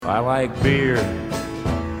I like beer.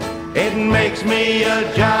 It makes me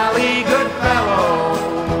a jolly good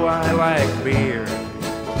fellow. I like beer.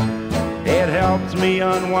 It helps me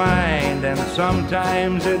unwind, and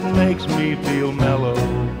sometimes it makes me feel mellow.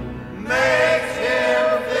 Makes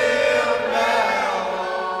him feel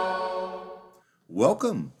mellow.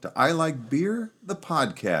 Welcome to I Like Beer, the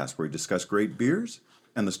podcast where we discuss great beers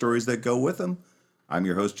and the stories that go with them. I'm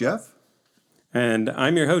your host, Jeff. And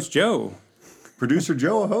I'm your host, Joe. Producer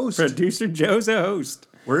Joe, a host. Producer Joe's a host.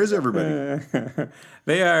 Where is everybody?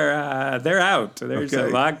 They're out. There's a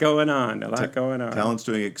lot going on. Talent's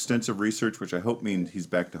doing extensive research, which I hope means he's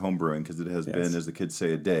back to homebrewing, because it has been, as the kids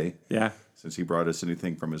say, a day. Yeah. Since he brought us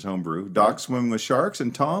anything from his homebrew. Doc swimming with sharks,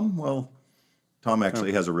 and Tom, Tom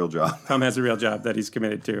actually has a real job. Tom has a real job that he's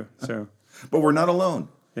committed to. So, but we're not alone.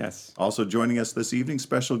 Yes. Also joining us this evening,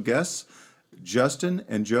 special guests, Justin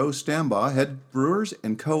and Joe Stambaugh, head brewers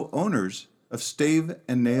and co-owners of Stave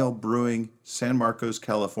and Nail Brewing, San Marcos,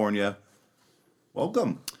 California.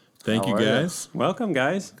 Welcome. Thank you, guys. Welcome,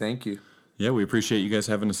 guys. Thank you. Yeah, we appreciate you guys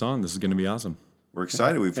having us on. This is going to be awesome. We're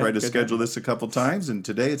excited. We've tried to schedule this a couple times, and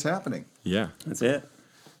today it's happening. Yeah. That's it.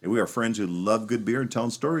 And we are friends who love good beer and telling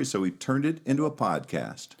stories, so we turned it into a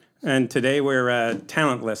podcast. And today we're a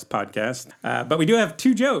talentless podcast, but we do have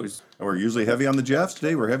two Joes. We're usually heavy on the Jeffs.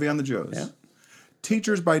 Today we're heavy on the Joes. Yeah.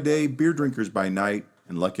 Teachers by day, beer drinkers by night,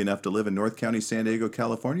 and lucky enough to live in North County, San Diego,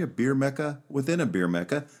 California, beer mecca within a beer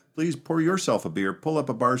mecca. Please pour yourself a beer, pull up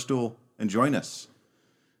a bar stool, and join us.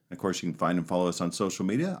 And of course, you can find and follow us on social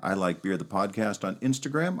media. I Like Beer, the podcast on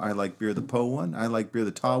Instagram. I Like Beer, the Po one. I Like Beer,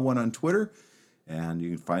 the Ta one on Twitter. And you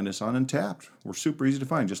can find us on Untapped. We're super easy to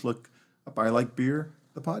find. Just look up I Like Beer,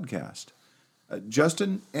 the podcast.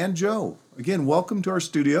 Justin and Joe, again, welcome to our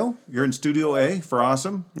studio. You're in Studio A for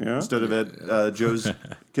awesome, instead of at Joe's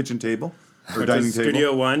kitchen table or dining table.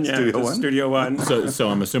 Studio One, yeah. Studio One. So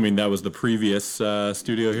I'm assuming that was the previous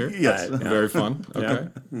studio here? Yes. Very fun. Okay.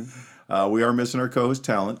 Yeah. We are missing our co-host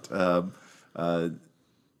Talent.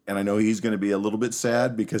 And I know he's going to be a little bit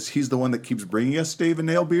sad because he's the one that keeps bringing us Stave and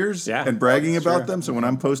Nail beers and bragging about them. So when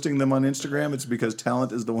I'm posting them on Instagram, it's because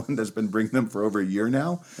Talent is the one that's been bringing them for over a year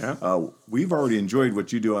now. Yeah. We've already enjoyed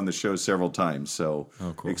what you do on the show several times. So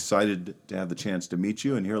cool. Excited to have the chance to meet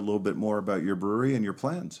you and hear a little bit more about your brewery and your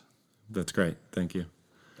plans. That's great. Thank you.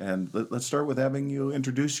 And let's start with having you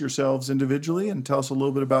introduce yourselves individually and tell us a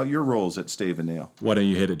little bit about your roles at Stave and Nail. Why don't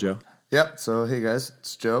you hit it, Joe? Yep. So, hey guys,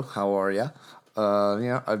 it's Joe. How are ya?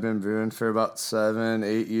 I've been brewing for about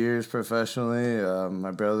 7-8 years professionally.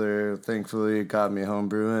 My brother, thankfully, got me home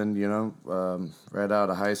brewing, right out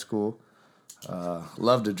of high school.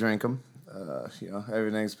 Love to drink them.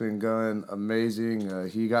 Everything's been going amazing.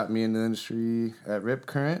 He got me in the industry at Rip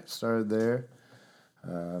Current, started there.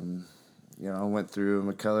 Went through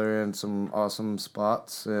McKellar and some awesome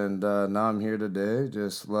spots, and now I'm here today,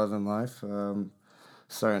 just loving life.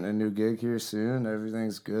 Starting a new gig here soon.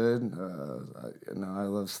 Everything's good. I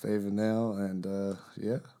love Stave and Nail, and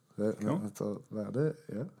that's all about it.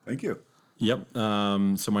 Yeah. Thank you. Yep.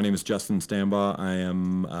 So my name is Justin Stambaugh. I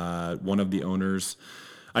am one of the owners.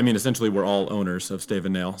 I mean, essentially, we're all owners of Stave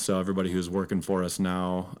and Nail. So everybody who's working for us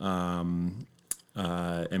now,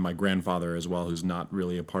 and my grandfather as well, who's not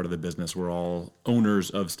really a part of the business, we're all owners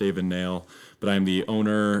of Stave and Nail. But I'm the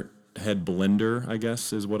owner, head blender, I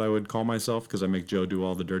guess, is what I would call myself, because I make Joe do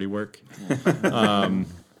all the dirty work.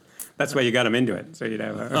 That's why you got him into it, so you'd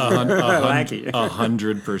have a lackey.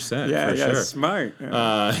 100%. Yeah, for sure. Smart.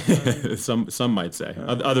 Yeah. Some might say.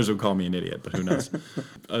 Others would call me an idiot, but who knows?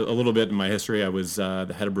 a little bit in my history, I was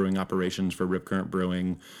the head of brewing operations for Rip Current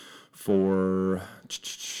Brewing for,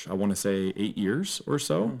 I want to say, 8 years or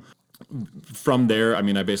so. From there,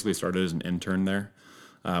 I basically started as an intern there.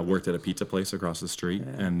 Worked at a pizza place across the street,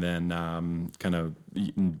 and then kind of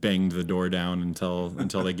banged the door down until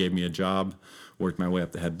they gave me a job. Worked my way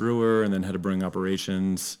up to head brewer, and then head of brewing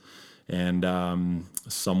operations. And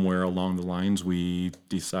somewhere along the lines, we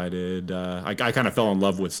decided I kind of fell in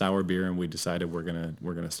love with sour beer, and we decided we're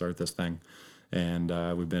gonna start this thing. And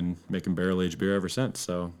we've been making barrel-aged beer ever since.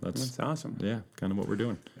 So that's awesome. Yeah, kind of what we're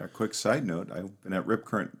doing. A quick side note: I've been at Rip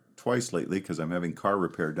Current twice lately because I'm having car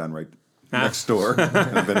repair done right next door. And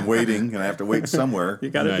I've been waiting, and I have to wait somewhere. You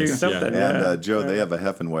got to do something. Yeah. And Joe, they have a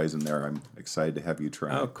Heffenweizen there. I'm excited to have you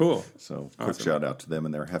try. Oh, cool. So quick shout out to them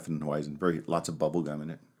and their Heffenweizen. Lots of bubble gum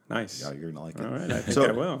in it. Nice. Yeah, you're gonna like it. All right, I think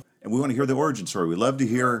I will. And we want to hear the origin story. We love to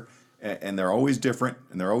hear, and they're always different,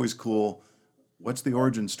 and they're always cool. What's the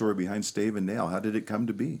origin story behind Stave and Nail? How did it come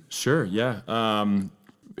to be? Sure. Yeah.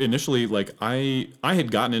 Initially, I had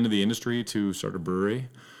gotten into the industry to start a brewery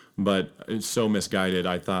But it's so misguided.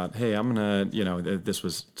 I thought, hey, I'm gonna, this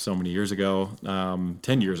was so many years ago,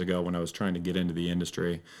 10 years ago when I was trying to get into the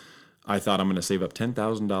industry. I thought I'm going to save up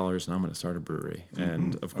 $10,000 and I'm going to start a brewery.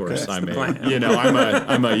 And of course, I'm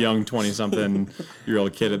a young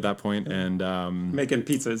 20-something-year-old kid at that point, and making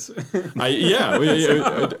pizzas.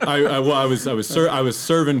 I was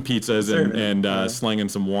serving pizzas and slinging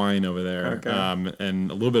some wine over there, and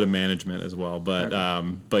a little bit of management as well.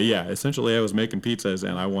 But yeah, essentially, I was making pizzas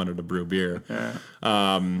and I wanted to brew beer.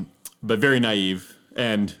 But very naive.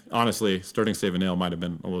 And honestly, starting Save and Ale might have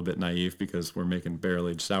been a little bit naive because we're making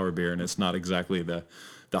barrel-aged sour beer, and it's not exactly the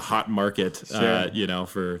hot market,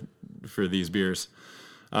 for these beers.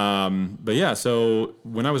 But yeah, so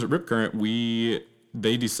when I was at Rip Current,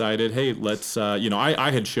 they decided, hey, let's, I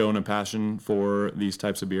had shown a passion for these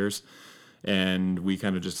types of beers, and we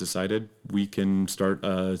kind of just decided we can start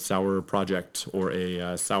a sour project or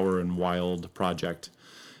a sour and wild project.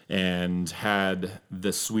 And had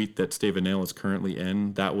the suite that Save and Ale is currently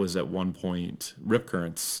in, that was at one point Rip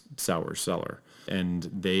Current's sour cellar. And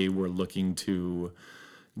they were looking to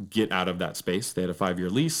get out of that space. They had a 5-year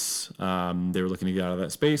lease. They were looking to get out of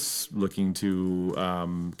that space, looking to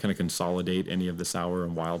kind of consolidate any of the sour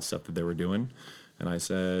and wild stuff that they were doing. And I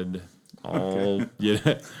said, I'll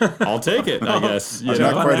take it, I guess. I'm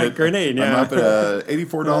not quite at grenade. I'm up at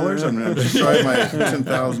 $84. I'm going to try my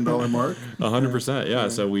 $10,000 mark. 100%, yeah.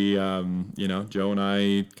 So we, Joe and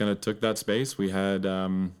I kind of took that space. We had,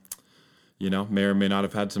 may or may not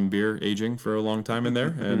have had some beer aging for a long time in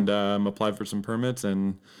there, and applied for some permits.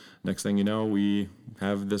 And next thing you know, we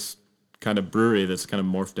have this kind of brewery that's kind of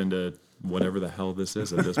morphed into whatever the hell this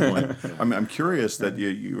is at this point. I'm curious that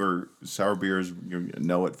your sour beers, you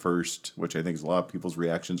know at first, which I think is a lot of people's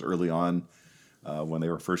reactions early on when they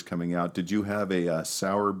were first coming out. Did you have a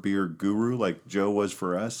sour beer guru like Joe was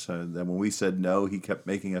for us? Then when we said no, he kept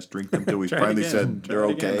making us drink them until we finally said they're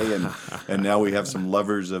okay. And now we have some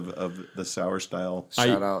lovers of the sour style.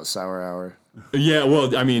 Shout out Sour Hour. Yeah,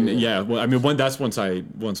 well, I mean, that's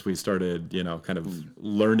once we started, kind of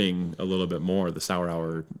learning a little bit more, the Sour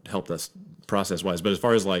Hour helped us process-wise. But as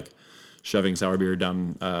far as like shoving sour beer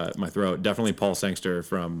down my throat, definitely Paul Sangster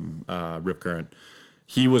from Rip Current.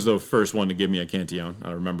 He was the first one to give me a Cantillon.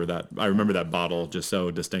 I remember that bottle just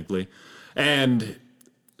so distinctly, and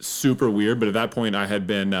super weird. But at that point, I had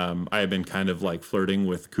been kind of like flirting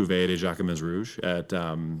with Cuvée de Jacquemin Rouge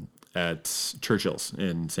at Churchill's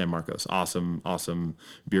in San Marcos. Awesome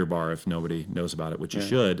beer bar if nobody knows about it, which you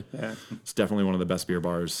should. Yeah. It's definitely one of the best beer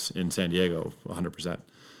bars in San Diego, 100%.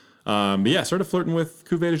 But yeah, started flirting with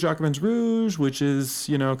Cuvée de Jacquemin Rouge, which is,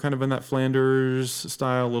 kind of in that Flanders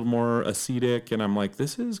style, a little more acetic. And I'm like,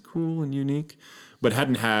 this is cool and unique, but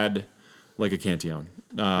hadn't had like a Cantillon.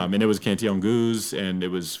 And it was Cantillon Goose, and it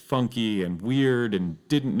was funky and weird and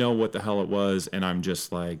didn't know what the hell it was. And I'm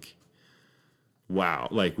just like, wow,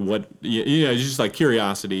 like what, just like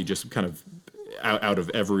curiosity, just kind of out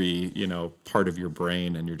of every, part of your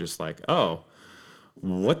brain. And you're just like, oh,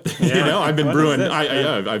 what, I've been brewing,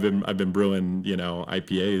 I've been brewing,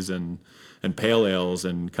 IPAs and pale ales,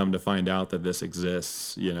 and come to find out that this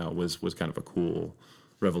exists, was kind of a cool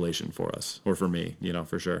revelation for us, or for me,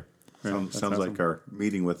 for sure. Sounds awesome. Like our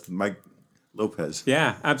meeting with Mike Lopez.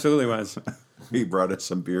 Yeah, absolutely was. He brought us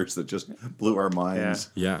some beers that just blew our minds.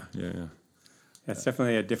 Yeah. It's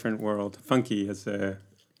definitely a different world. Funky it's a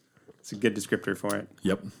good descriptor for it.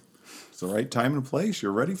 Yep. It's the right time and place.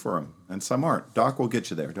 You're ready for them. And some aren't. Doc will get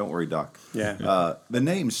you there. Don't worry, Doc. Yeah. The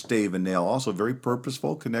name Save and Ale, also very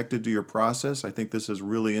purposeful, connected to your process. I think this is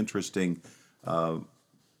really interesting.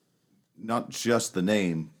 Not just the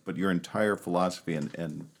name, but your entire philosophy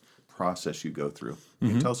and process you go through.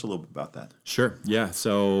 Can you tell us a little bit about that? Sure. Yeah.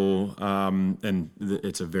 So,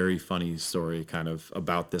 it's a very funny story kind of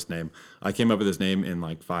about this name. I came up with this name in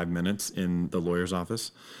like 5 minutes in the lawyer's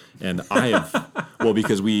office. And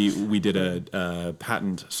because we did a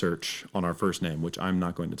patent search on our first name, which I'm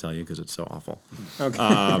not going to tell you because it's so awful. Okay.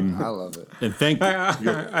 I love it. And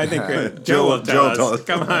I think Joe will tell us.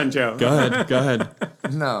 Come on, Joe. Go ahead.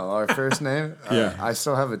 No, our first name. Yeah. I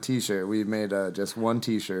still have a T-shirt. We made just one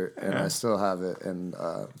T-shirt, and I still have it, and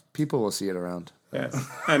people will see it around. Yes.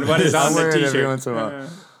 And what is on the T-shirt? T-shirt? Every once in a while.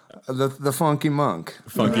 The Funky Monk.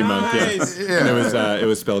 Funky Monk, yes. Yeah. And it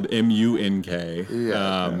was spelled MUNK.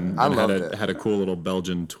 Yeah. I loved it. Had a cool little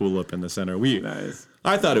Belgian tulip in the center. Nice.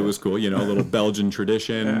 I thought it was cool, a little Belgian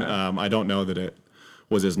tradition. Yeah. I don't know that it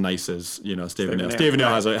was as nice as, Stave and Ale. Stave and Ale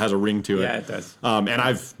has a ring to it. Yeah, it does. And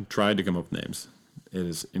I've tried to come up with names. It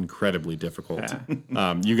is incredibly difficult.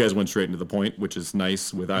 You guys went straight into the point, which is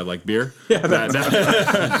nice with I Like Beer. Yeah, That's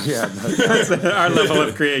our level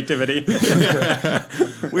of creativity.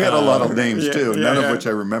 We had a lot of names too, none of which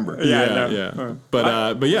I remember.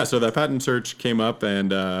 But yeah, so that patent search came up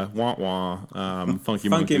and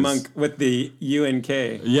Funky Monk with the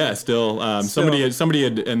UNK. Yeah, still somebody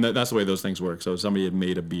had, and that's the way those things work. So somebody had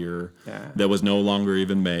made a beer that was no longer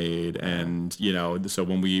even made, and so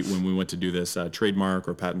when we went to do this trademark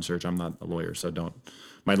or patent search, I'm not a lawyer, so don't.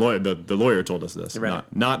 My lawyer, the lawyer told us this, right.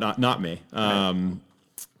 not me.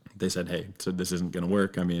 They said, hey, so this isn't going to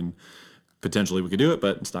work. I mean, potentially we could do it,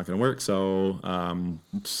 but it's not going to work. So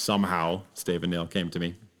somehow Stave and Nail came to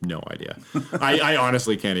me. No idea. I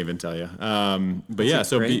honestly can't even tell you. But yeah,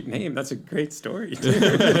 so great name. That's a great story.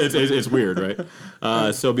 it's weird,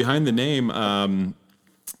 right? So behind the name,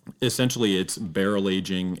 essentially it's barrel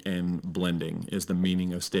aging and blending is the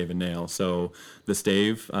meaning of Stave and Nail. So the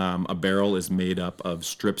stave, a barrel is made up of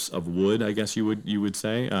strips of wood, I guess you would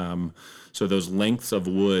say. So those lengths of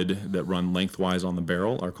wood that run lengthwise on the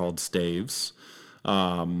barrel are called staves.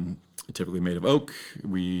 Typically made of oak.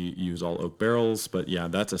 We use all oak barrels, but yeah,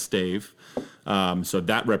 that's a stave. So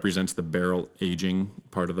that represents the barrel aging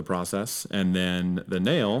part of the process. And then the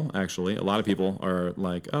nail, actually, a lot of people are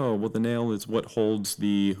like, oh, well, the nail is what holds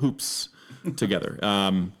the hoops together.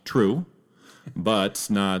 True, but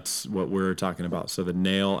not what we're talking about. So the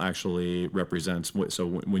nail actually represents, so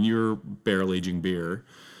when you're barrel aging beer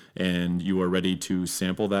and you are ready to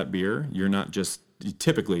sample that beer, you're not just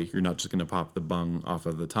going to pop the bung off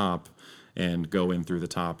of the top and go in through the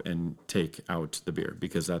top and take out the beer,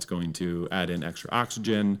 because that's going to add in extra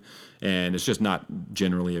oxygen, and it's just not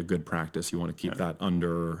generally a good practice. You want to keep that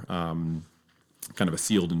under kind of a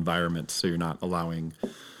sealed environment, so you're not allowing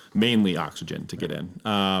mainly oxygen to get in.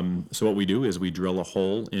 So what we do is we drill a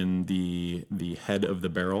hole in the head of the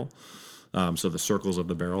barrel, so the circles of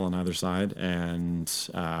the barrel on either side, and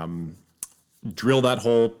drill that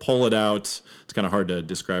hole, pull it out. It's kind of hard to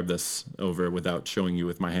describe this over without showing you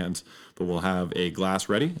with my hands, but we'll have a glass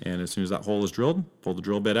ready, and as soon as that hole is drilled, pull the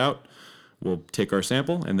drill bit out, we'll take our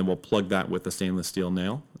sample, and then we'll plug that with a stainless steel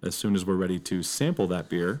nail. As soon as we're ready to sample that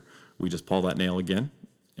beer, we just pull that nail again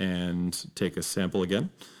and take a sample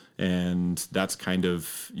again, and that's kind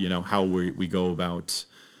of, how we go about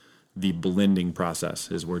the blending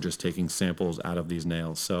process, is we're just taking samples out of these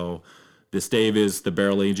nails. So the stave is the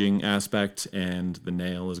barrel aging aspect, and the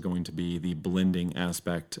nail is going to be the blending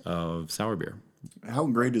aspect of sour beer. How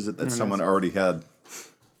great is it that someone already had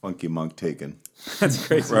Funky Monk taken? That's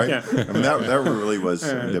crazy. Right? Yeah. I mean, that really was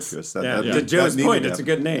serendipitous. To Joe's point, it's a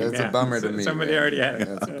good name. It's a bummer to me. Somebody already had it.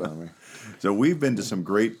 That's a bummer. So we've been to some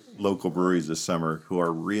great local breweries this summer who are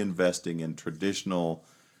reinvesting in traditional,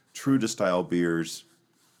 true to style beers.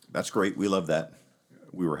 That's great. We love that.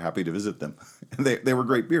 We were happy to visit them. They were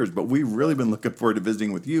great beers, but we've really been looking forward to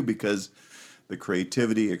visiting with you because the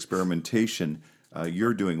creativity, experimentation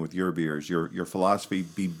you're doing with your beers, your philosophy,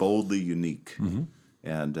 be boldly unique. Mm-hmm.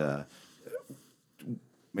 And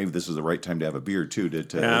maybe this is the right time to have a beer too.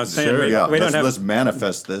 Let's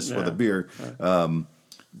manifest this with a beer.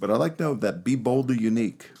 But I'd like to know that be boldly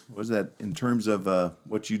unique. Was that in terms of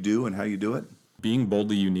what you do and how you do it? Being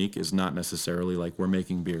boldly unique is not necessarily like we're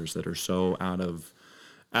making beers that are so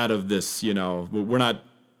out of this, we're not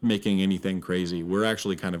making anything crazy. We're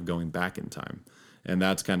actually kind of going back in time. And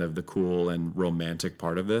that's kind of the cool and romantic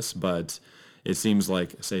part of this. But it seems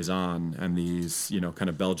like Saison and these, kind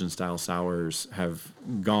of Belgian style sours have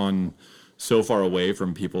gone so far away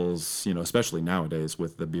from people's, especially nowadays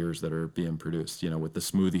with the beers that are being produced, with the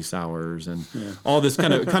smoothie sours and all this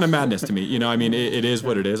kind of madness to me. I mean, it is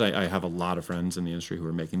what it is. I have a lot of friends in the industry who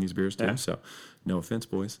are making these beers too. Yeah. So no offense,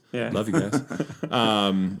 boys. Yeah. Love you guys.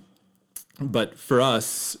 But for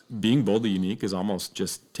us, being boldly unique is almost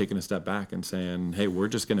just taking a step back and saying, hey, we're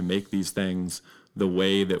just going to make these things the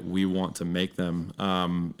way that we want to make them.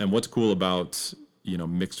 And what's cool about,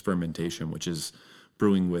 mixed fermentation, which is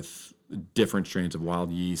brewing with different strains of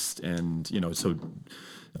wild yeast, and so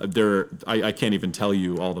I can't even tell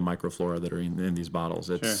you all the microflora that are in these bottles.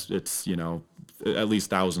 It's at least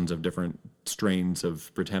thousands of different strains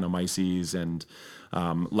of Brettanomyces and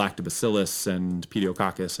lactobacillus and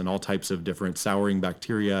pediococcus and all types of different souring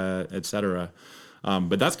bacteria, etc.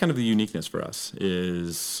 But that's kind of the uniqueness for us,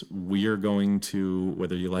 is we are going to,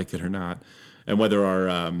 whether you like it or not, and whether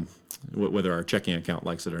our checking account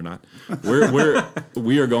likes it or not,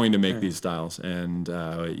 we are going to make these styles, and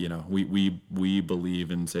we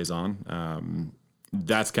believe in Saison.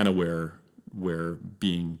 That's kind of where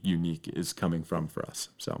being unique is coming from for us.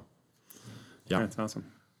 So, yeah, that's awesome.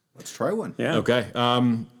 Let's try one. Yeah. Okay.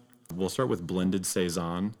 We'll start with blended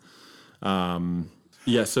saison.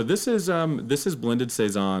 Yeah, so this is blended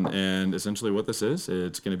saison, and essentially what this is,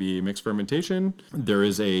 it's going to be mixed fermentation. There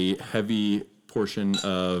is a heavy portion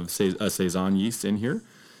of saison yeast in here,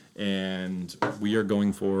 and we are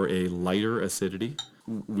going for a lighter acidity.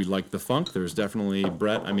 We like the funk. There's definitely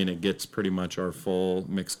Brett. I mean, it gets pretty much our full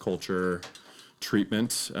mixed culture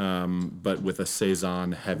treatment, but with a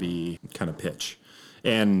saison heavy kind of pitch,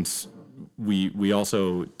 and we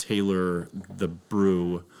also tailor the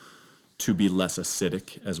brew to be less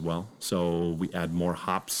acidic as well. So we add more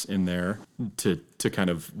hops in there to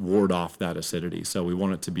kind of ward off that acidity. So we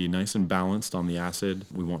want it to be nice and balanced on the acid.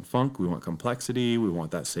 We want funk, we want complexity, we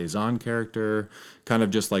want that saison character, kind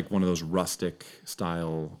of just like one of those rustic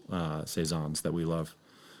style saisons that we love.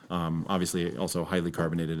 Obviously also highly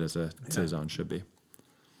carbonated as a saison should be.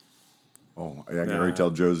 Oh, I can already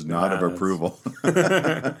tell Joe's nod of approval.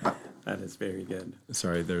 That is very good.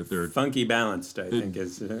 Sorry, they're Funky balanced, I think,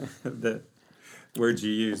 is the words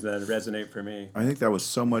you use that resonate for me. I think that was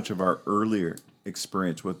so much of our earlier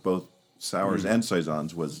experience with both sours and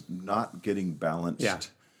saisons was not getting balanced. Yeah.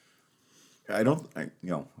 Maybe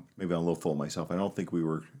I'm a little full of myself. I don't think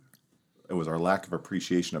it was our lack of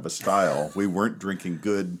appreciation of a style. We weren't drinking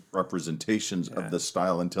good representations of the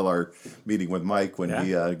style until our meeting with Mike when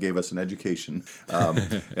he gave us an education.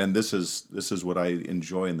 And this is what I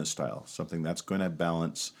enjoy in the style, something that's going to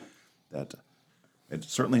balance that. It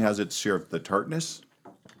certainly has its share of the tartness,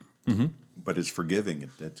 but it's forgiving.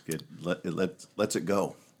 It lets it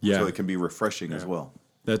go, so it can be refreshing as well.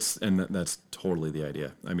 That's totally the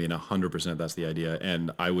idea. I mean, 100% that's the idea,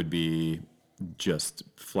 and I would be just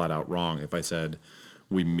flat out wrong if I said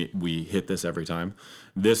we hit this every time.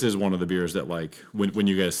 This is one of the beers that, like, when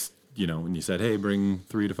you guys, when you said, hey, bring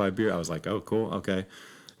 3 to 5 beer, I was like, oh, cool, okay.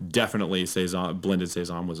 Definitely blended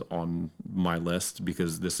saison was on my list,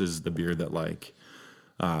 because this is the beer that, like,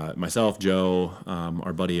 myself, Joe,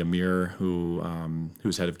 our buddy Amir,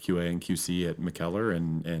 who's head of QA and QC at McKellar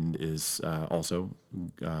and is also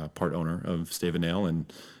part owner of Stave and Nail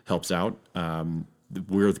and helps out.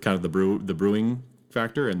 We're kind of the brewing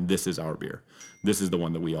factor, and this is our beer. This is the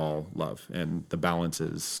one that we all love, and the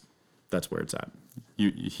balance that's where it's at.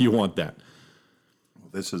 You want that.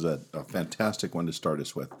 This is a fantastic one to start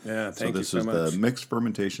us with. Yeah, thank you so much. So this is much. the mixed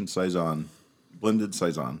fermentation saison, blended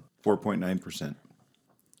saison, 4.9%,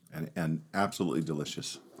 and absolutely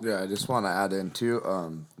delicious. Yeah, I just want to add in too,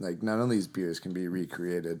 none of these beers can be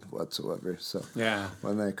recreated whatsoever. So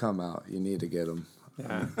when they come out, you need to get them.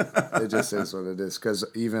 Yeah. It just is what it is. Because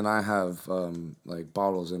even I have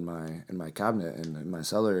bottles in my cabinet and in my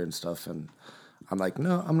cellar and stuff, and I'm like,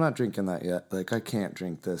 no, I'm not drinking that yet. Like, I can't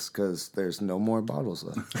drink this because there's no more bottles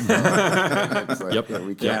left. It's like,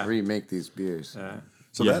 we can't remake these beers.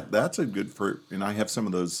 So that's a good and I have some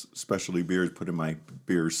of those specialty beers put in my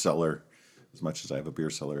beer cellar. As much as I have a beer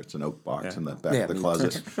cellar, it's an oak box in the back of the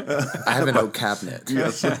closet. I have an oak cabinet.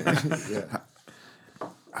 Yes.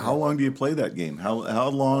 How long do you play that game? How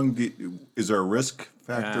long is there a risk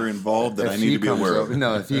factor involved that I need to be aware of?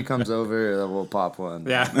 No, if he comes over, we'll pop one.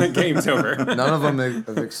 Yeah, the game's over. None of them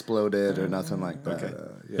have exploded or nothing like that. Okay.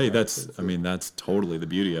 Hey, that's totally the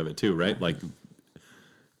beauty of it too, right? Like,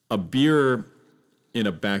 a beer in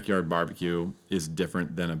a backyard barbecue is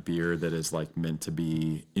different than a beer that is, like, meant to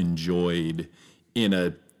be enjoyed in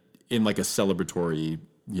like a celebratory,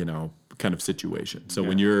 kind of situation. So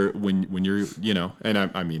when you're, and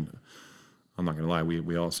I mean, I'm not gonna lie,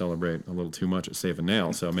 we all celebrate a little too much at Stave and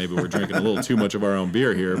Nail, so maybe we're drinking a little too much of our own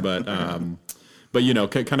beer here, but kind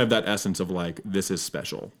of that essence of, like, this is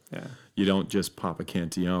special. Yeah. You don't just pop a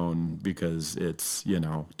Cantillon because it's,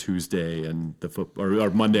 Tuesday and or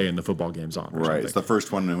Monday and the football game's on. Right. It's the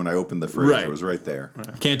first one when I opened the fridge. It was right there.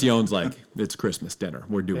 Cantillon's like, it's Christmas dinner.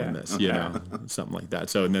 We're doing this, something like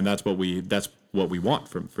that. So, and then that's what we want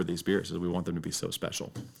for these beers, is we want them to be so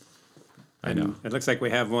special. I know. It looks like we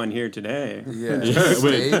have one here today. Yeah.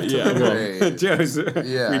 Joe's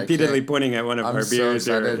repeatedly pointing at one of our beers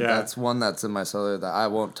here. Yeah. That's one that's in my cellar that I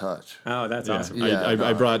won't touch. Oh, that's awesome.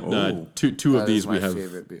 I brought two of these. My We have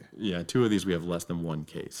favorite beer. Yeah, 2 of these we have less than 1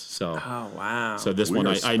 case. So Oh, wow. so this We one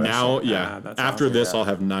are I now special. That's after awesome. this I'll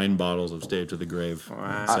have 9 bottles of Stave to the Grave.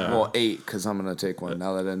 Wow. So 8, because I'm going to take one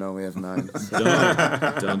now that I know we have 9.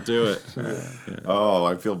 don't do it. Oh,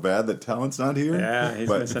 I feel bad that Talent's not here. Yeah, he's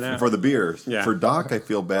but missing out. For the beer, beer. Yeah. For Doc, I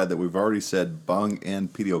feel bad that we've already said bung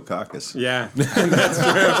and pediococcus. Yeah, that's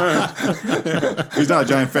true. He's not a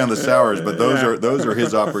giant fan of the sours, but those are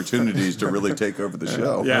his opportunities to really take over the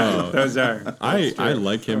show. Yeah, those are. I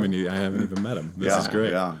like him, and I haven't even met him. This is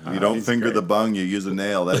great. Yeah, you don't he's finger great. the bung, you use a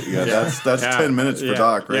nail. That's Yeah. 10 minutes for Yeah.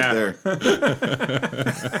 Doc right Yeah. there.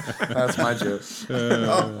 That's my joke.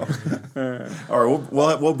 All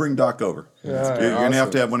right, we'll bring Doc over. You're gonna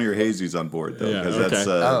have to have one of your hazies on board though, Yeah, because okay.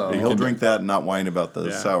 that's he'll drink that and not whine about the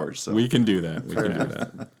Yeah. sours. So We can do that. We can do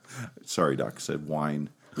that. sorry, Doc said wine.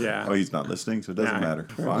 Yeah. Oh, he's not listening, so it doesn't Nah. matter.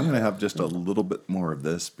 Well, I'm gonna have just a little bit more of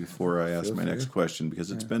this before I ask my next question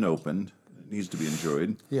because it's been opened. It needs to be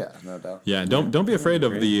enjoyed. Yeah, no doubt. Yeah, don't be afraid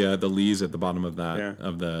of the lees at the bottom of that Yeah.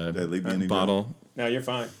 of the Did I leave you any bottle. No, you're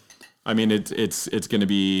fine. I mean, it's going to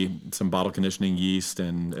be some bottle conditioning yeast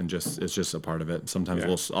and it's just a part of it. Sometimes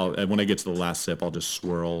Yeah. and when I get to the last sip, I'll just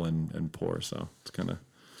swirl and pour. So it's kind of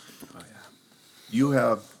You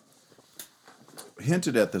have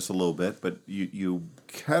hinted at this a little bit, but you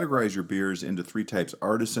categorize your beers into three types: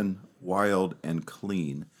 artisan, wild, and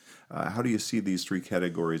clean. How do you see these three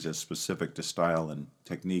categories as specific to style and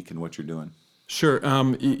technique and what you're doing? sure.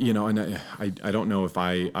 You know, and I don't know if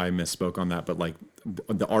I misspoke on that, but like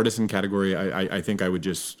the artisan category, I think I would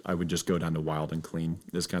just go down to wild and clean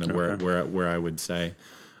is kind of where I would say.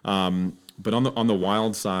 But on the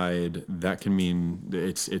wild side, that can mean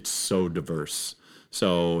it's so diverse.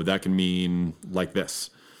 So that can mean like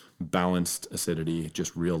this: balanced acidity,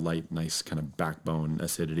 just real light, nice kind of backbone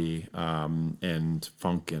acidity, and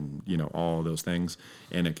funk, and all those things.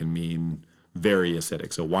 And it can mean very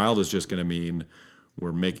acidic. So wild is just going to mean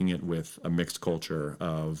we're making it with a mixed culture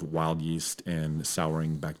of wild yeast and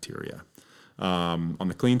souring bacteria. On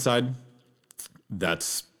the clean side,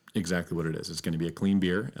 that's exactly what it is. It's going to be a clean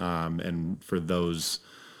beer. And for those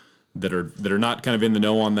that are not kind of in the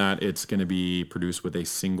know on that, it's going to be produced with a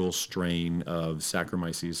single strain of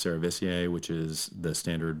Saccharomyces cerevisiae, which is the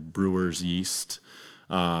standard brewer's yeast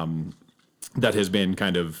that has been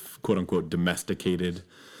kind of quote unquote domesticated.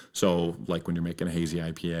 So like when you're making a hazy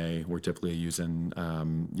IPA, we're typically using,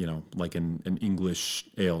 like an English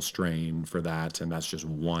ale strain for that. And that's just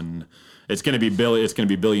one. It's going to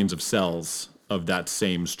be billions of cells of that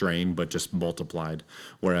same strain, but just multiplied.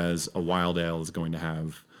 Whereas a wild ale is going to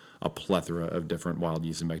have a plethora of different wild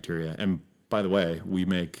yeast and bacteria. And by the way, we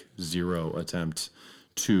make zero attempt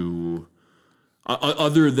to,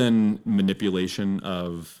 other than manipulation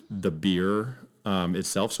of the beer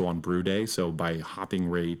itself, so on brew day, so by hopping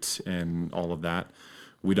rate and all of that,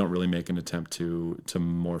 we don't really make an attempt to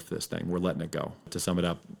morph this thing. We're letting it go. To sum it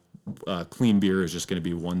up, clean beer is just going to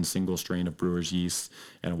be one single strain of brewer's yeast,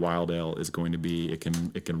 and a wild ale is going to be, it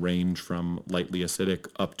can range from lightly acidic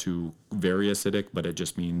up to very acidic, but it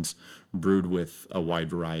just means brewed with a wide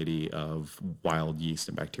variety of wild yeast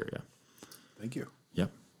and bacteria. Thank you. Yep.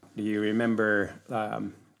 Do you remember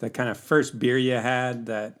the kind of first beer you had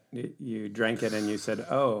that you drank it and you said,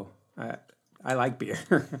 "Oh, I like beer.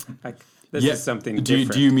 Like this is something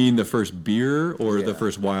different." Do you mean the first beer or the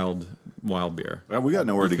first wild beer? Well, we got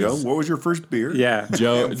nowhere to go. What was your first beer? Yeah.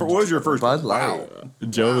 Joe, What was your first? Bud Light.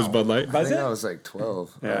 Joe was Bud Light. I think I was like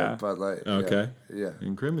 12. Yeah. Bud Light. Okay. Yeah.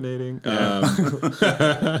 Incriminating. I'm with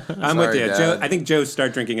Sorry, you. Dad. Joe, I think Joe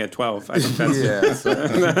started drinking at 12. I think that's, Yeah. So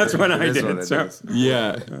that's when I it is what did. it So. is.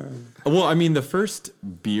 Yeah. Well, I mean, the first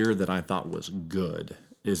beer that I thought was good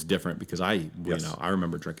is different because I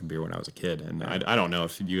remember drinking beer when I was a kid, and I don't know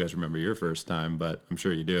if you guys remember your first time, but I'm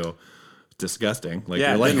sure you do. It's disgusting. Like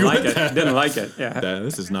Yeah, you're like, didn't like "What it. Didn't like it. Yeah.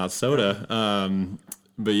 this is not soda.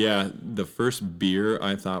 But yeah, the first beer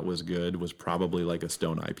I thought was good was probably like a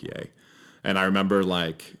Stone IPA, and I remember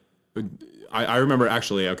like. I remember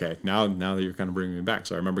actually, okay, now that you're kind of bringing me back.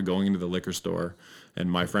 So I remember going into the liquor store,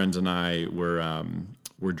 and my friends and I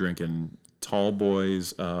were drinking Tall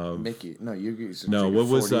Boys of Mickey. No, you guys. no, what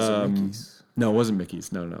was 40s and Mickeys. no, it wasn't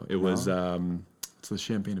Mickey's. No, it was it's the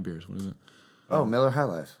champagne of beers. What is it? Oh, Miller High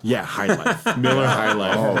Life. Yeah, High Life, Miller High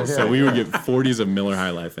Life. So we would get 40s of Miller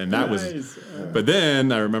High Life, and that was. But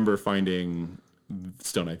then I remember finding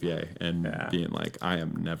Stone IPA and being like, I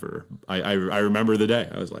remember the day.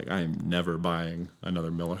 I was like, I am never buying another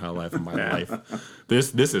Miller High Life in my life.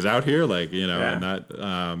 This is out here, like and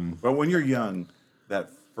that. Well, when you're young,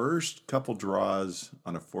 that first couple draws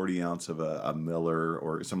on a 40 ounce of a Miller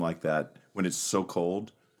or something like that, when it's so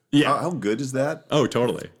cold, how good is that? Oh,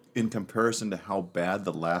 totally. In comparison to how bad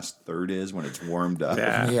the last third is when it's warmed up.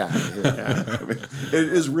 Yeah. Yeah. I mean, it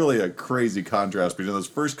is really a crazy contrast between those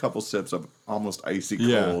first couple sips of almost icy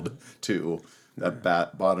cold to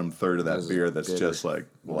that bottom third of that That's beer that's bitter. just like,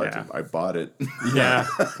 well, Yeah. I bought it. Yeah.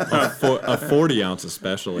 A 40 ounce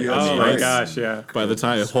especially. Yeah, I Oh mean, my it's- gosh, yeah. By the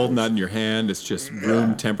time holding that in your hand, it's just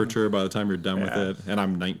room temperature by the time you're done with Yeah. it. And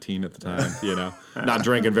I'm 19 at the time, not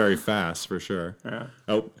drinking very fast for sure. Yeah.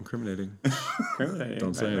 Oh, incriminating.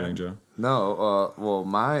 Don't say anything, Joe. No, well,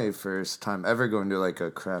 my first time ever going to like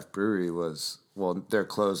a craft brewery was, well, they're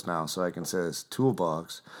closed now, so I can say it's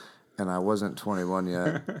Toolbox. And I wasn't 21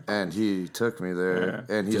 yet, and he took me there,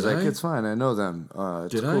 and he's Did like, I? "It's fine, I know them.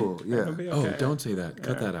 It's Did I? cool." Yeah. It'll be Oh, okay. don't say that.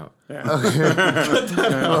 Cut that out.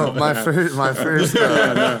 Oh, my first.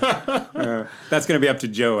 That's going to be up to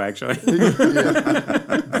Joe, actually.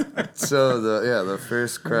 So the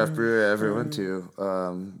first craft brewery I ever went to,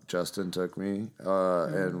 Justin took me,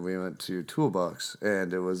 and we went to Toolbox,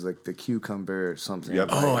 and it was like the cucumber something. Yep.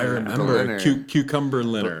 Oh, I remember. Berliner. Cucumber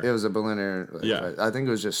Linner. It was a Berliner. Yeah. I think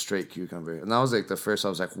it was just straight cucumber, and that was like the first. I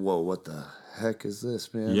was like, "Whoa, what the heck is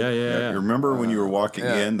this, man?" Yeah. You remember when you were walking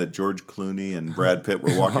yeah. in that George Clooney and Brad Pitt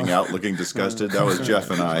were walking out looking disgusted? That was Jeff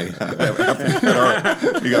and I.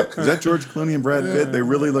 You go, is that George Clooney and Brad Pitt? They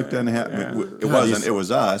really looked unhappy. It wasn't. It was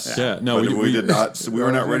us. Yeah, no, but we- we did not. We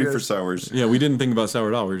were not ready for sours. Yeah, we didn't think about sour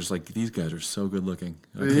at all. We were just like, these guys are so good looking.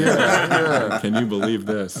 Okay. Yeah. Can you believe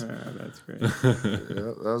this? That's great. Yeah,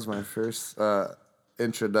 that was my first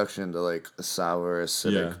introduction to like sour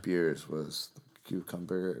acidic Yeah. beers was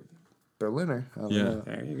cucumber Berliner. I don't Yeah. know.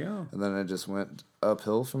 There you go. And then I just went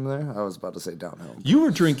uphill from there. I was about to say downhill. You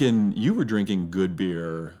were drinking good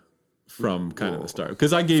beer from kind of the start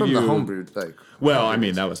because I gave From you the homebrew, like Well, I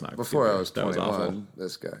mean that was not before good I beer. was That was 21. awful.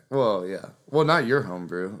 This guy. Well, yeah. Well, not your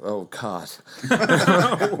homebrew. Oh God.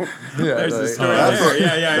 There's the story That's there. what,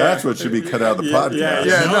 Yeah. that's what should be cut out of the podcast. yeah.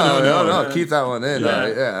 Yeah, No, no. Keep that one in.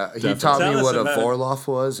 Yeah, He taught Tell me us what a about it. Vorloff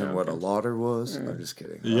was and what a lauder was. I'm just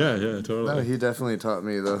kidding. Yeah, No, totally. he definitely taught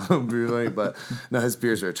me the brewing, but no, his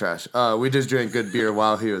beers were trash. We just drank good beer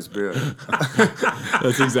while he was brewing.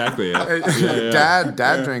 That's exactly it. Dad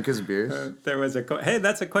drank his beers. There was hey,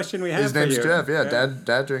 that's a question we have His for name's you. Jeff. Yeah,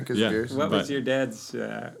 Dad drank his Yeah. beers. What But- was your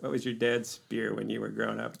dad's beer when you were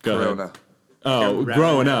growing up? Go ahead. Corona. Oh, Yeah,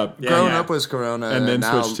 growing up. Yeah. Growing up was Corona, And then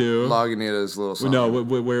now switched to- Lagunitas Little Song. No,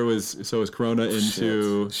 where was Corona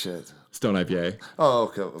into Shit. Stone IPA? Oh,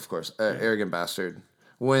 okay, of course. Arrogant Bastard.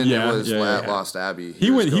 When Yeah, it was yeah, at yeah. Lost Abbey. He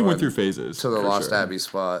was went going through phases to the for Lost sure. Abbey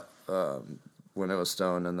spot when it was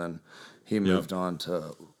Stone, and then he moved on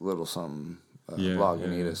to Little Something Yeah,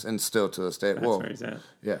 Lagunitas, and still to this day. That's Well, where he's at.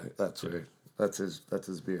 yeah, that's where that's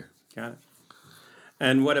his beer. Got it.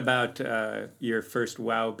 And what about your first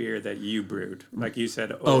WoW beer that you brewed? Like you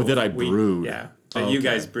said. Oh, that I brewed. Yeah, that you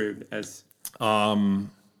guys brewed as.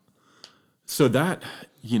 So that,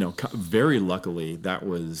 very luckily, that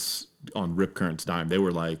was on Rip Current's dime. They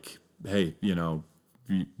were like, hey,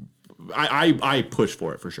 I pushed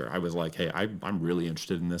for it for sure. I was like, hey, I'm really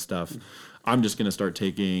interested in this stuff. I'm just going to start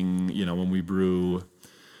taking, when we brew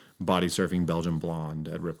Body Surfing Belgian Blonde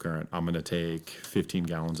at Rip Current, I'm going to take 15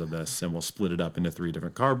 gallons of this and we'll split it up into 3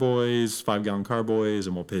 different carboys, 5-gallon carboys,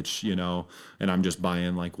 and we'll pitch, and I'm just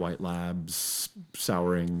buying like White Labs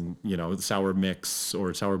souring, sour mix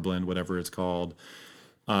or sour blend, whatever it's called.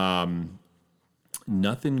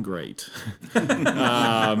 Nothing great.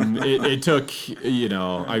 It took, do you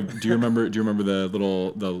remember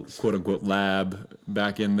the quote unquote lab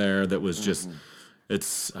back in there that was just,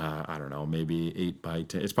 it's, I don't know, maybe 8 by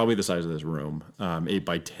 10. It's probably the size of this room, 8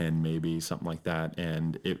 by 10, maybe something like that.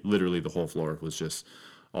 And it literally, the whole floor was just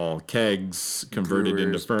all kegs converted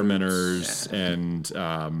into Brewers, fermenters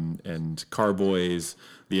and carboys.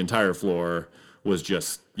 The entire floor was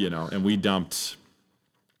just, and we dumped,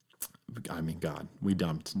 we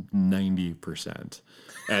dumped 90%,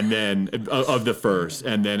 and then of the first,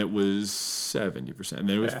 and then it was 70%, and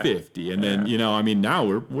then it was 50, and then now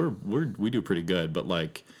we do pretty good, but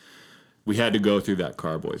like we had to go through that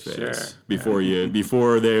carboy phase before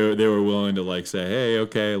they were willing to like say, hey,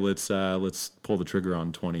 okay, let's pull the trigger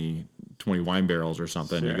on 20 wine barrels or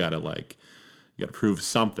something. Sure. You gotta prove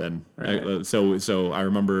something. Right. So I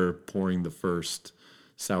remember pouring the first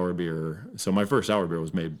sour beer. So my first sour beer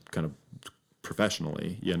was made kind of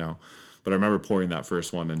professionally, but I remember pouring that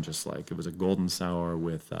first one and just like, it was a golden sour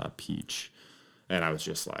with peach. And I was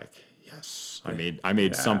just like, yes, I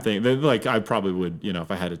made something that, like, I probably would,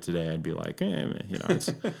 if I had it today, I'd be like,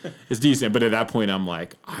 it's decent. But at that point I'm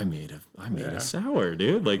like, I made a sour,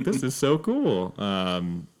 dude. Like, this is so cool. But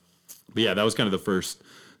yeah, that was kind of the first,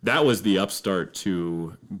 that was the upstart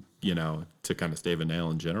to, to kind of Stave and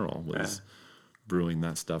Nail in general was brewing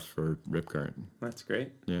that stuff for Rip Current. That's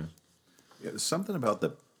great. Yeah. Yeah, there's something about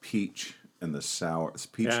the peach and the sour, it's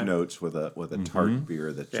peach Yeah. notes with a tart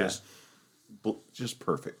beer that just just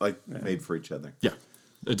perfect, like made for each other. Yeah.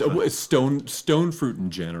 It's stone fruit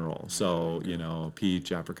in general. So,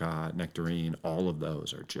 peach, apricot, nectarine, all of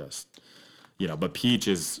those are just, but peach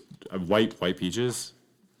is white peaches.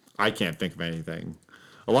 I can't think of anything.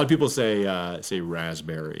 A lot of people say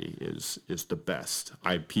raspberry is the best.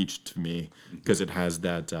 Peach to me, because it has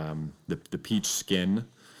that the peach skin.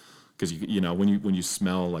 Because when you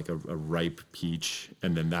smell like a ripe peach,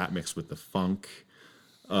 and then that mixed with the funk,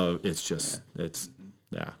 it's.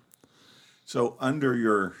 So under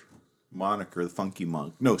your moniker, the Funky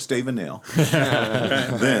Monk, Stave and Nail.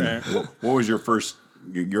 Then what was your first?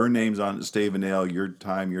 Your name's on Stave and Nail. Your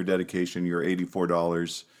time, your dedication, your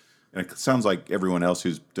 $84. And it sounds like everyone else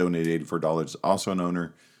who's donated $84 is also an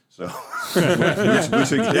owner. So we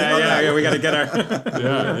should get yeah, we got to get our.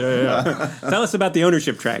 Yeah. Tell us about the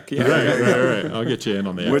ownership track. Yeah, Right. I'll get you in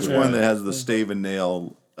on that. Which one that has the Stave and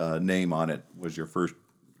Nail name on it was your first?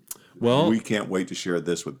 Well, we can't wait to share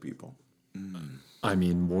this with people. I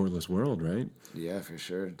mean, Warless World, right? Yeah, for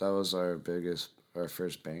sure. That was our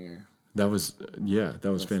first banger. That was fantastic.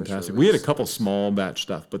 Official We had a release. couple small batch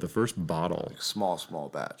stuff, but the first bottle, Small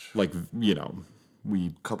batch.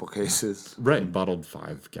 we Couple cases. bottled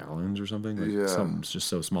 5 gallons or something. Something's just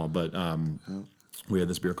so small. But we had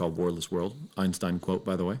this beer called Warless World. Einstein quote,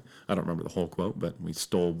 by the way. I don't remember the whole quote, but we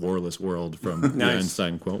stole Warless World from the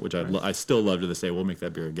Einstein quote, which I still love to this day. We'll make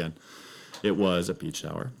that beer again. It was a peach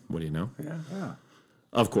sour. What do you know? Yeah.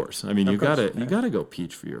 Of course. I mean, you gotta go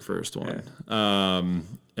peach for your first one. Yeah.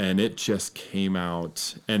 And it just came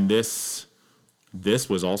out. And this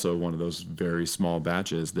was also one of those very small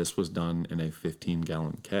batches. This was done in a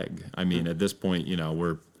 15-gallon keg. I mean, at this point,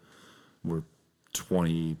 we're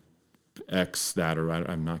 20x that, or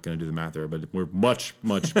I'm not going to do the math there, but we're much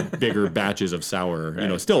bigger batches of sour.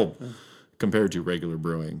 Right. Still compared to regular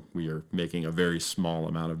brewing, we are making a very small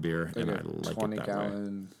amount of beer, and I like it that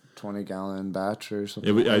way. 20-gallon batch or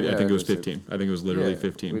something. I think it was 15. I think it was literally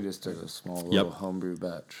 15. We just took a small little homebrew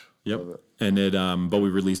batch. Yep. Of it. And it, but we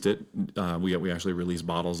released it. We actually released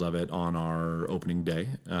bottles of it on our opening day.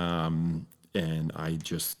 And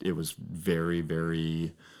it was very,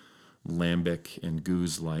 very lambic and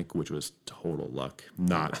goose-like, which was total luck.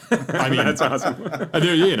 I mean, that's awesome.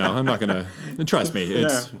 I'm not gonna trust me.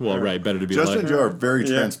 It's better to be. Justin and like, Joe are very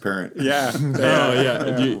transparent. Yeah. Oh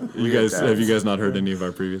yeah. You guys have you guys not heard any of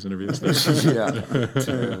our previous interviews? Yeah.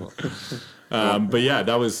 But yeah,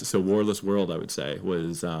 that was so Warless World. I would say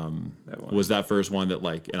was that first one that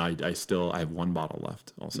and I have one bottle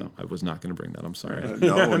left. Also, I was not going to bring that. I'm sorry.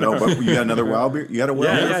 No, but you got another wild beer. You got a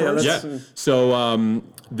wild beer first? Yeah. So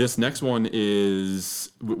this next one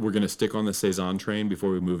is we're going to stick on the Saison train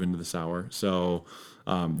before we move into the sour. So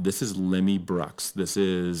this is Lemmy Brux. This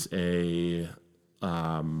is a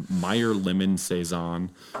Meyer Lemon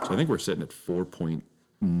Saison. So I think we're sitting at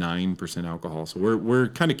 4.9% alcohol. So we're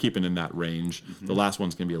kind of keeping in that range. Mm-hmm. The last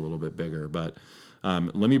one's going to be a little bit bigger, but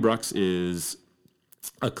Lemmy Brux is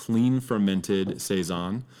a clean fermented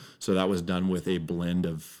Saison. So that was done with a blend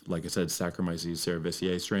of, like I said, Saccharomyces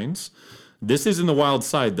cerevisiae strains. This is in the wild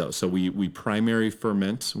side though. So we primary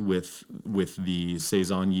ferment with the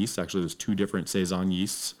Saison yeast. Actually, there's 2 different Saison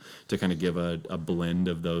yeasts to kind of give a blend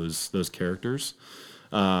of those characters.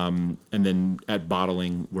 And then at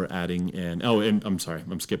bottling, we're adding in, and I'm sorry,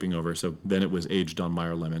 I'm skipping over. So then it was aged on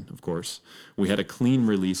Meyer Lemon, of course. We had a clean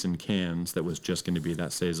release in cans that was just going to be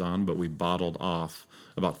that Saison, but we bottled off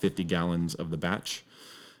about 50 gallons of the batch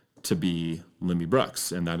to be Lemmy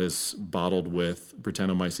Brux, and that is bottled with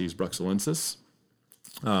Brettanomyces bruxellensis.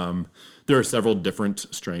 There are several different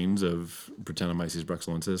strains of Brettanomyces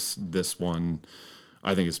bruxellensis. This one,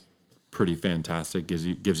 I think, is pretty fantastic. Gives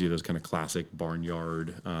you those kind of classic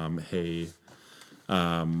barnyard hay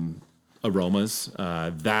aromas.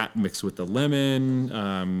 That mixed with the lemon,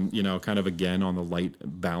 kind of again on the light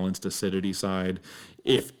balanced acidity side,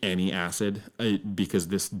 if any acid, because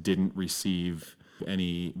this didn't receive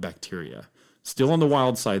any bacteria. Still on the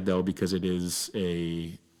wild side though, because it is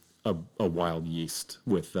a wild yeast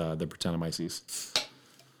with the Brettanomyces.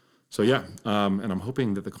 So yeah, and I'm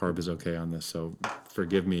hoping that the carb is okay on this. So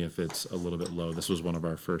forgive me if it's a little bit low. This was one of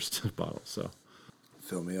our first bottles, so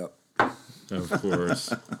Fill me up. of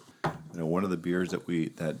course. One of the beers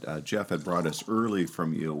that Jeff had brought us early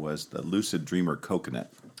from you was the Lucid Dreamer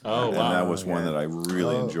Coconut. Oh, and wow. that was one that I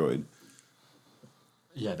really enjoyed.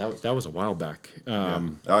 Yeah, that was a while back.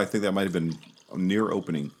 I think that might have been near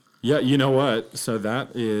opening. Yeah, you know what? So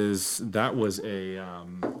that was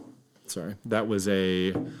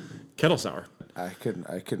a kettle sour. I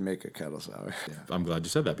could make a kettle sour. Yeah. I'm glad you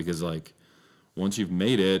said that because once you've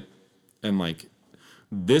made it and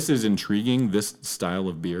this is intriguing. This style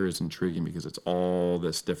of beer is intriguing because it's all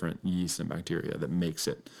this different yeast and bacteria that makes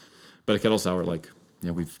it. But a kettle sour, like,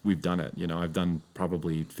 you know, we've done it. You know, I've done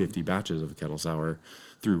probably 50 batches of a kettle sour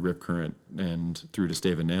through Rip Current and through to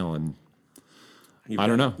Stave and Nail, and I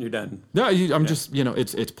don't know. You're done. No, I'm just, you know,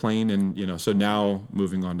 it's plain, and, you know, so now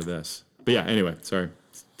moving on to this. But yeah, anyway, sorry,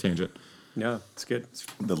 tangent. No, it's good.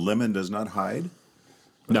 The lemon does not hide,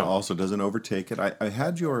 but No. it also doesn't overtake it. I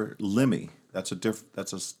had your Lemmy. That's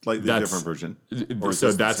a slightly different version. Or is So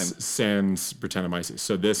this the that's same? Sans Brettanomyces.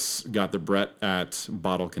 So this got the Brett at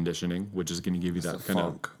bottle conditioning, which is going to give you that kind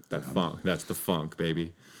of funk. That's the funk,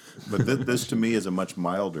 baby. But this to me is a much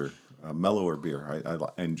milder, mellower beer.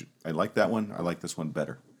 I like that one. I like this one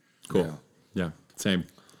better. Cool. Yeah, same.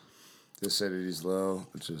 The acidity's low,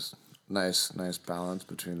 which is nice balance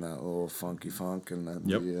between that little funky funk and then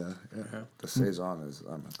the saison is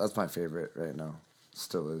that's my favorite right now.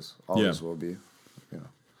 Still is, always will be. You know,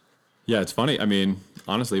 Yeah, it's funny. I mean,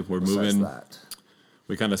 honestly, we're besides moving. that.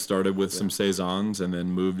 We kind of started with some saisons and then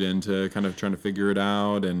moved into kind of trying to figure it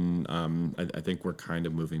out. And I think we're kind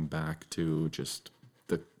of moving back to just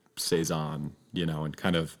the saison, you know, and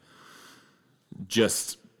kind of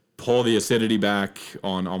just pull the acidity back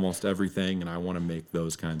on almost everything. And I want to make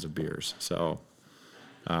those kinds of beers. So,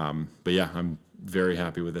 but yeah, I'm very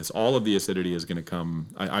happy with this. All of the acidity is going to come.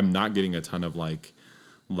 I'm not getting a ton of like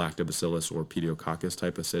lactobacillus or pediococcus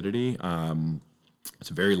type acidity. It's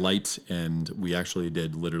very light, and we actually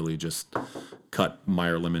did literally just cut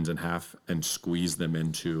Meyer lemons in half and squeeze them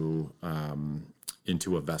into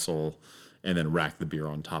a vessel, and then rack the beer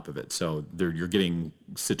on top of it. So you're getting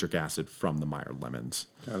citric acid from the Meyer lemons.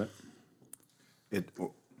 Got it.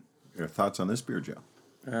 Your thoughts on this beer, Joe?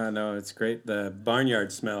 No, it's great. The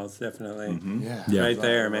barnyard smells definitely Yeah. right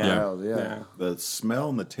there, man. Wild, yeah. The smell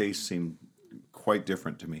and the taste seem quite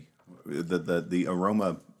different to me. The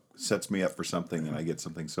aroma sets me up for something, and I get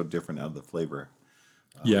something so different out of the flavor,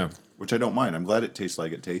 Yeah. which I don't mind. I'm glad it tastes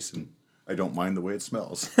like it tastes, and I don't mind the way it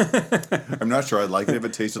smells. I'm not sure I'd like it if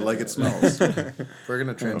it tasted like it smells. We're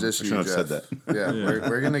gonna transition. I shouldn't you, have Jeff. said that. Yeah,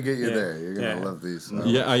 we're gonna get you there. You're gonna Yeah. love these.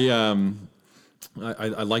 Yeah,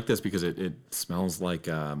 I like this because it smells like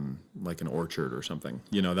an orchard or something.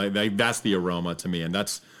 You know, that's the aroma to me, and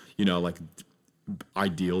that's, you know, like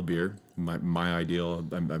ideal beer. My ideal.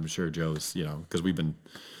 I'm sure Joe's. You know, because we've been.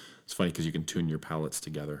 It's funny because you can tune your palates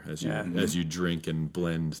together as you drink and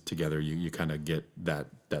blend together. You kind of get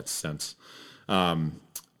that sense.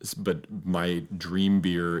 But my dream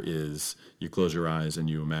beer is you close your eyes and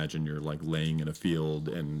you imagine you're like laying in a field,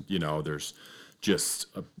 and you know there's just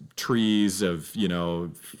trees of, you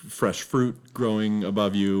know, fresh fruit growing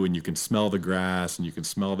above you, and you can smell the grass and you can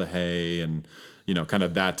smell the hay, and you know, kind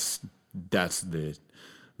of that's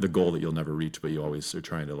the goal that you'll never reach, but you always are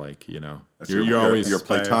trying to, like, you know, you're always your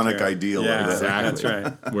platonic ideal. Yeah, of that. exactly.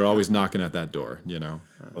 That's right. We're always knocking at that door, you know.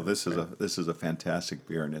 Well, this is a fantastic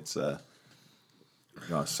beer, and it's a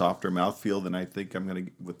softer mouthfeel than I think I'm going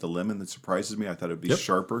to with the lemon. That surprises me. I thought it'd be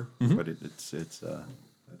sharper, but it's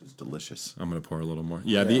delicious. I'm gonna pour a little more.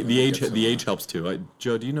 Yeah, the age helps too.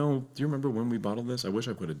 Joe, do you remember when we bottled this? I wish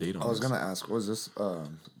I put a date on. I was this. gonna ask, was this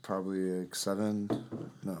probably like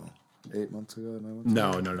 8 months ago? 9 months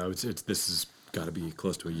ago? No. It's this has got to be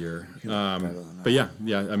close to a year. But yeah.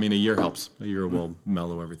 I mean, a year helps. A year will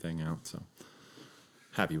mellow everything out. So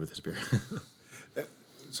happy with this beer.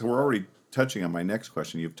 So we're already touching on my next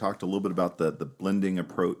question. You've talked a little bit about the blending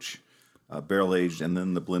approach, barrel aged, and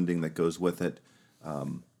then the blending that goes with it.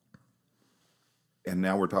 And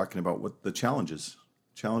now we're talking about what the challenges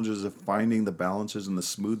of finding the balances and the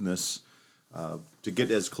smoothness to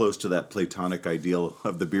get as close to that platonic ideal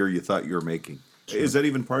of the beer you thought you were making. Sure. Is that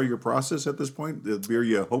even part of your process at this point? The beer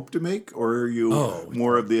you hope to make, or are you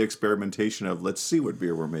more of the experimentation of let's see what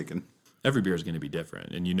beer we're making? Every beer is going to be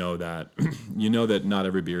different, and you know that not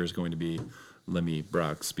every beer is going to be Lemmy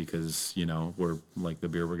Brux, because you know we're like the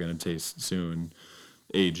beer we're going to taste soon,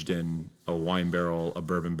 aged in a wine barrel, a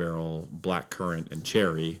bourbon barrel, black currant, and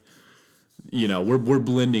cherry. You know, we're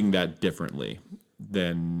blending that differently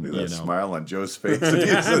than Look at that you know. smile on Joe's face.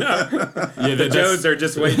 The Joes are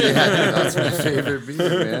just waiting. That's my favorite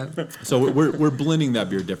beer, man. So we're blending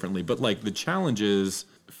that beer differently, but like the challenge is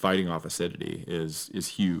fighting off acidity is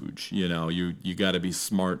huge. You know, you got to be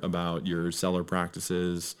smart about your cellar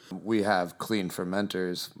practices. We have clean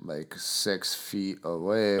fermenters like 6 feet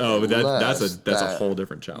away. Oh, or but less, that's a whole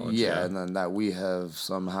different challenge. Yeah, and then that we have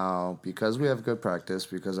somehow, because we have good practice,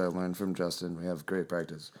 because I learned from Justin, we have great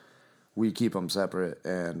practice. We keep them separate,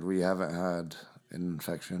 and we haven't had an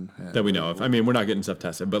infection that we know of. I mean, we're not getting stuff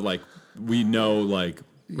tested, but like we know, like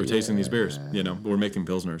we're tasting these beers. You know, we're making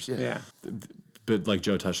pilsners. Yeah. but like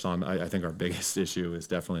Joe touched on, I think our biggest issue is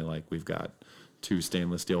definitely like we've got 2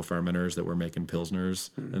 stainless steel fermenters that we're making pilsners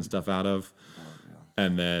and stuff out of,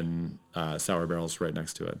 and then sour barrels right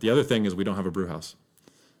next to it. The other thing is we don't have a brew house,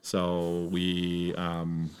 so we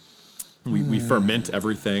ferment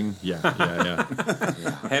everything. Yeah.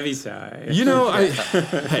 Heavy sigh. You know,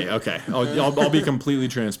 hey, okay. I'll be completely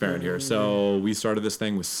transparent here. So we started this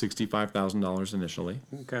thing with $65,000 initially.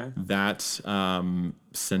 Okay. That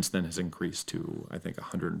since then has increased to, I think,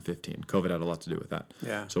 115. COVID had a lot to do with that.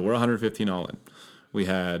 Yeah. So we're 115 all in. We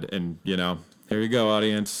had, and you know, here you go,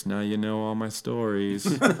 audience. Now you know all my stories.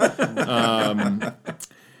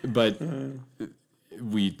 But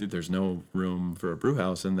there's no room for a brew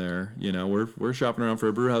house in there. You know, we're shopping around for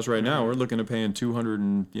a brew house right now. We're looking at paying 200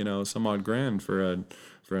 and some odd grand for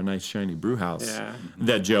a nice shiny brew house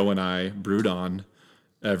that Joe and I brewed on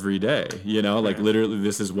every day. You know, like literally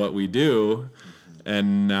this is what we do,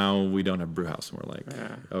 and now we don't have a brew house, and we're like,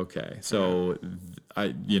 okay, so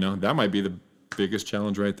that might be the biggest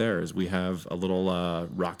challenge right there. Is we have a little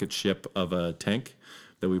rocket ship of a tank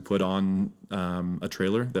that we put on a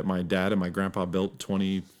trailer that my dad and my grandpa built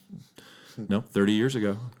 30 years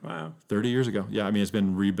ago. Wow. 30 years ago. Yeah, I mean, it's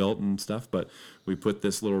been rebuilt and stuff, but we put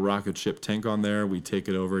this little rocket ship tank on there. We take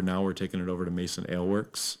it over. Now we're taking it over to Mason Ale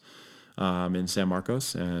Works in San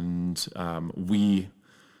Marcos, and we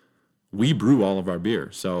brew all of our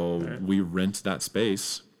beer. So we rent that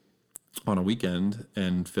space on a weekend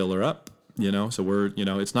and fill her up, So we're,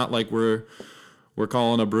 it's not like we're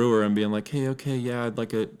calling a brewer and being like, hey, okay, yeah, I'd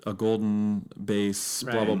like a golden base,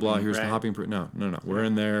 blah, blah, blah. Here's the hopping. No. We're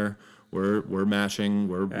in there. We're mashing.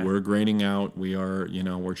 We're graining out. We are,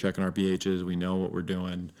 we're checking our pHs. We know what we're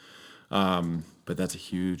doing. But that's a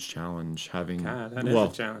huge challenge having. That is a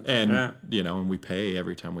challenge. And, and we pay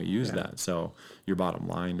every time we use that. So your bottom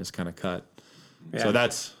line is kind of cut. Yeah. So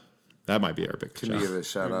that might be our big challenge. Can you give a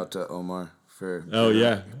shout out to Omar?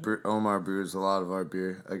 Omar brews a lot of our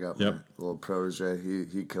beer. I got my little protege.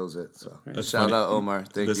 He kills it. So shout out Omar.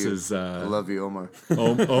 Thank you. I love you, Omar.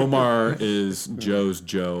 Omar is Joe's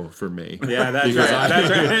Joe for me. Yeah, that's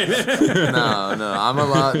right. No, I'm a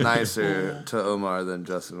lot nicer to Omar than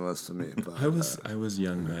Justin was to me. But, I was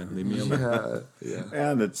young, man. Leave me alone. Yeah.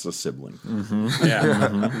 And it's a sibling. Mm-hmm.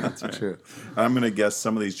 Yeah, that's right. True. I'm going to guess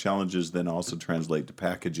some of these challenges then also translate to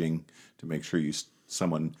packaging to make sure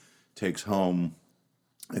someone takes home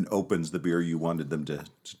and opens the beer you wanted them to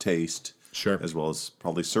taste, as well as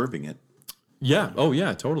probably serving it. Yeah. Oh,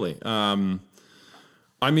 yeah. Totally. I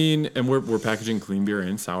mean, and we're packaging clean beer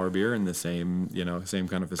and sour beer in the same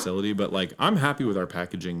kind of facility. But like, I'm happy with our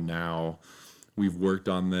packaging now. We've worked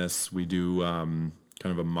on this. We do kind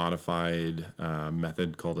of a modified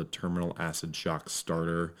method called a terminal acid shock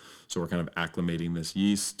starter. So we're kind of acclimating this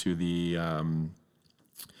yeast to the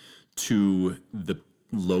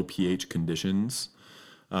low pH conditions,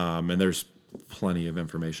 and there's plenty of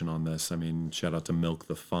information on this. I mean, shout out to Milk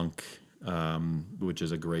the Funk, which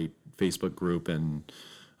is a great Facebook group and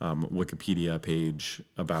Wikipedia page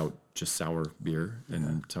about just sour beer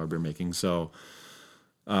and sour beer making. So,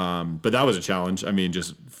 but that was a challenge. I mean,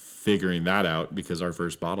 just figuring that out because our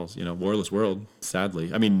first bottles, Warless World,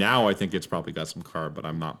 sadly. I mean, now I think it's probably got some carb, but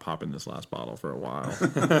I'm not popping this last bottle for a while.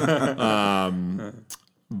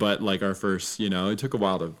 But like our first, it took a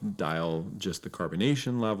while to dial just the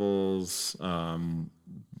carbonation levels, and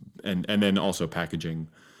then also packaging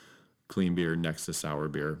clean beer next to sour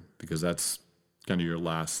beer, because that's kind of your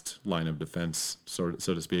last line of defense, so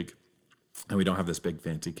to speak. And we don't have this big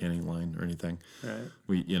fancy canning line or anything. Right.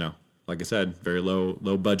 We, like I said, very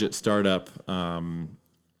low budget startup.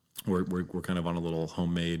 We're kind of on a little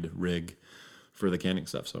homemade rig for the canning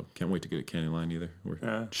stuff, so can't wait to get a canning line either.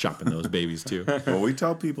 We're shopping those babies too. Well, we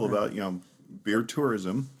tell people about beer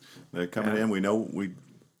tourism. They're coming in. We know you're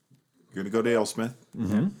going to go to AleSmith.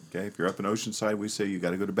 Mm-hmm. Okay, if you're up in Oceanside, we say you got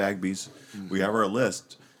to go to Bagby's. Mm-hmm. We have our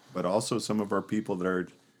list, but also some of our people that are,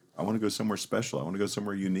 I want to go somewhere special. I want to go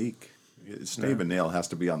somewhere unique. Stave and Nail has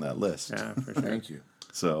to be on that list. Yeah, for sure. Thank you.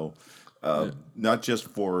 So, not just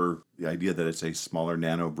for the idea that it's a smaller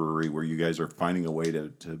nano brewery where you guys are finding a way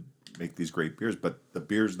to make these great beers, but the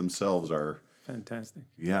beers themselves are fantastic.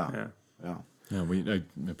 Yeah. I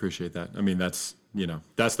appreciate that. I mean, that's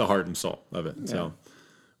the heart and soul of it. Yeah. So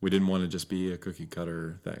we didn't want to just be a cookie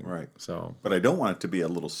cutter thing, right? So, but I don't want it to be a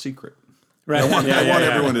little secret. Right. I want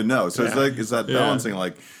everyone to know. So it's that balancing,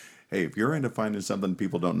 like, hey, if you're into finding something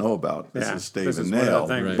people don't know about, this is Stave and Nail,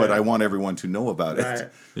 but I want everyone to know about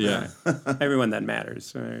it. Yeah, everyone that matters.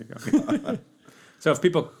 So there you go. So if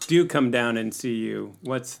people do come down and see you,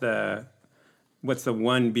 what's the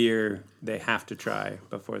one beer they have to try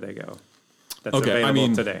before they go? That's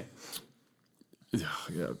available today.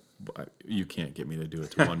 Yeah, you can't get me to do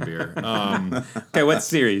it to one beer. Okay, what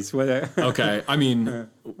series? Okay, I mean,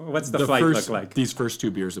 What's the flight look like? These first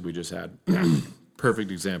two beers that we just had,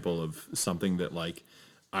 perfect example of something that like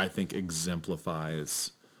I think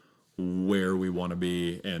exemplifies where we want to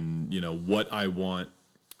be and what I want.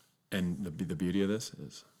 And the beauty of this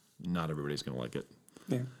is not everybody's going to like it.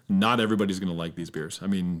 Yeah. Not everybody's going to like these beers. I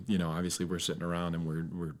mean, obviously we're sitting around and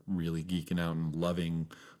we're really geeking out and loving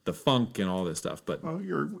the funk and all this stuff. But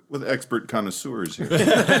You're with expert connoisseurs here.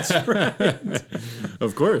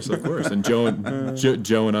 of course, and Joe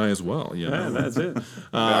and I as well. Yeah, that's it.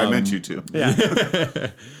 I meant you too.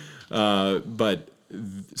 Yeah. But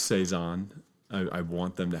Saison, I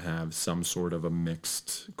want them to have some sort of a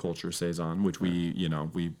mixed culture Saison, which we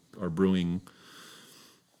are brewing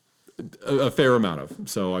a fair amount of.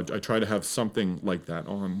 So I try to have something like that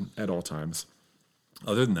on at all times.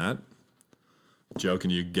 Other than that, Joe, can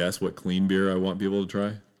you guess what clean beer I want people to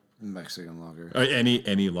try? Mexican lager.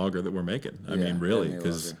 Any lager that we're making. I mean, really, any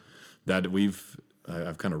because lager. that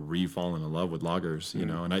I've kind of re-fallen in love with lagers,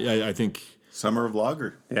 and I think Summer of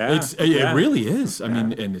Lager. Yeah. it really is. I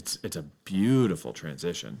mean, and it's a beautiful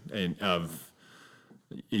transition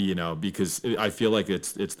because I feel like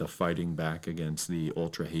it's the fighting back against the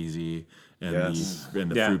ultra hazy and Yes. the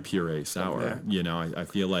Yeah. fruit puree sour. I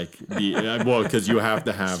feel like because you have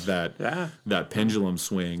to have that pendulum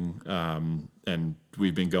swing, and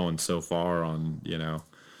we've been going so far on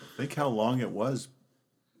Think how long it was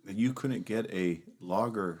that you couldn't get a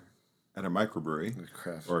lager at a microbrewery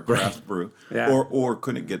or a craft brew, or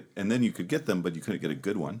couldn't get, and then you could get them, but you couldn't get a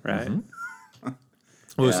good one. Right.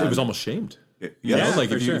 Well, it was almost shamed. Yes. Like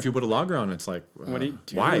for if sure. you put a lager on, it's like, What do you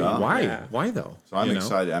do? why? Yeah. Why though? So I'm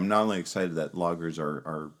excited. I'm not only excited that lagers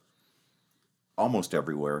are almost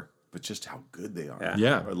everywhere, but just how good they are.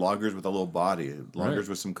 Yeah. Or lagers with a little body, lagers Right.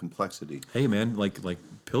 with some complexity. Hey man, like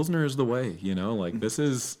Pilsner is the way. Like this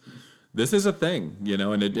is a thing.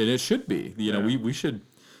 And it should be. We should.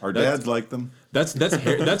 Our dads like them. That's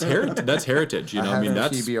heritage. I have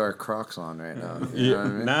that's PBR Crocs on right now. You know what I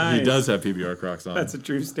mean? Nice. he does have PBR Crocs on. That's a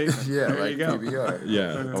true statement. Yeah, there like you go. PBR.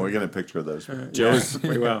 yeah. Oh, we got a picture of those. Joe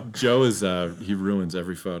is he ruins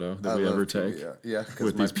every photo that we love ever take. PBR. Yeah, 'cause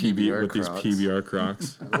with my these PBR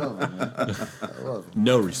Crocs. Crocs. I love them, man. I love them.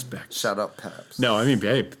 No respect. Shout out Paps. No, I mean,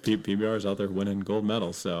 hey, PBR's out there winning gold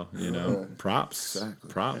medals, so props, Exactly.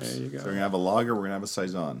 props. There you go. So we're gonna have a lager. We're gonna have a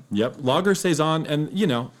saison. Yep, lager saison, and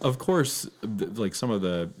of course, like some of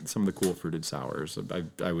the cool fruited sours.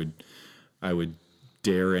 I would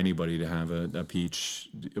dare anybody to have a peach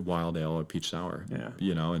wild ale or peach sour. Yeah.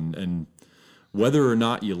 And whether or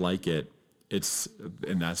not you like it, that's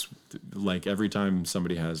like every time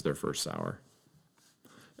somebody has their first sour.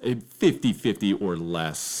 50-50 or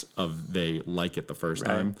less of they like it the first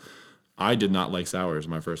Right. time. I did not like sours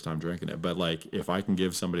my first time drinking it, but like if I can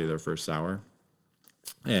give somebody their first sour,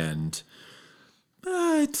 and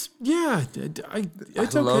it's I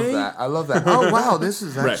love okay. that. I love that. Oh wow, this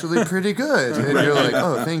is actually pretty good. And you're like,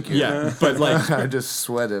 oh, thank you. Yeah, but like I just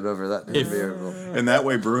sweated over that beer. And that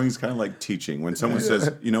way, brewing's kind of like teaching. When someone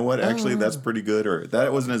says, "You know what? Actually, that's pretty good," or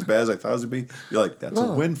 "That wasn't as bad as I thought it would be," you're like, "That's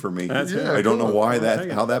a win for me." I don't know why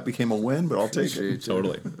how that became a win, but I'll take it.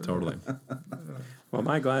 totally. Well,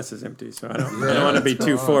 my glass is empty, so I don't want to be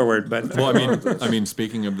too forward. But Well, I mean,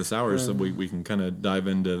 speaking of the sours, so we can kind of dive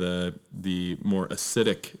into the more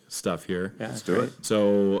acidic stuff here. yeah, Let's do it.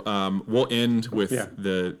 So we'll end with Yeah.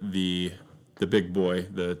 the big boy,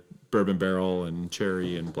 the bourbon barrel and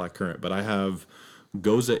cherry and blackcurrant. But I have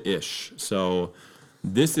Goza-ish. So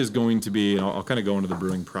this is going to be, and I'll kind of go into the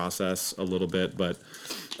brewing process a little bit, but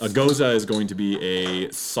a Goza is going to be a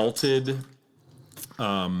salted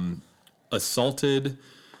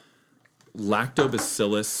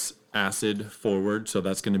lactobacillus acid forward. So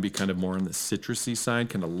that's going to be kind of more on the citrusy side,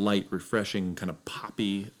 kind of light, refreshing, kind of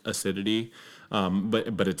poppy acidity.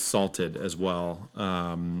 But it's salted as well.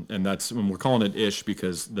 And we're calling it ish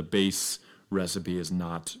because the base recipe is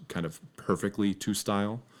not kind of perfectly to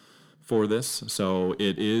style for this. So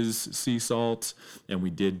it is sea salt, and we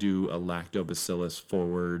did do a lactobacillus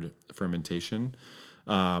forward fermentation.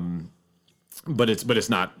 But it's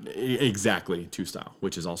not exactly to style,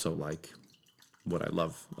 which is also like what I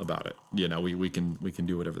love about it. We can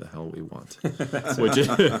do whatever the hell we want. Which is,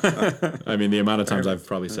 I mean, the amount of times I've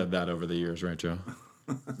probably said that over the years, right, Joe?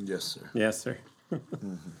 Yes, sir. yes, sir.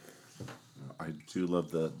 I do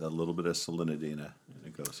love the little bit of salinity in a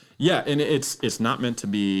Goza. Yeah, and it's not meant to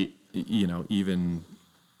be, even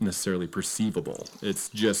necessarily perceivable. It's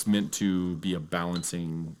just meant to be a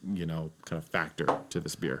balancing, kind of factor to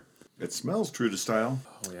this beer. It smells true to style.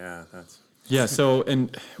 Oh yeah, that's Yeah. So,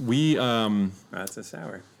 and we That's a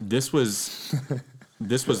sour. this was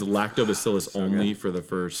lactobacillus only for the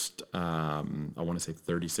first I want to say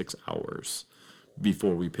 36 hours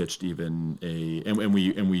before we pitched even and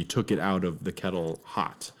we took it out of the kettle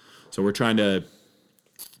hot. So we're trying to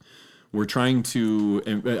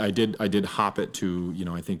and I did hop it to,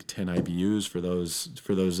 I think 10 IBUs for those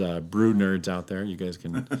brew nerds out there. You guys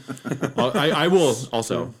can I will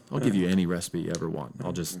also I'll give you any recipe you ever want.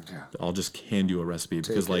 I'll just hand you a recipe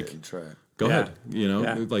because Try it. go Yeah.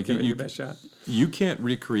 ahead, like Give it you your best shot. you can't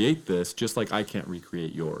recreate this just like I can't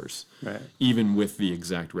recreate yours. Right. Even with the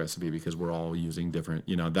exact recipe because we're all using different,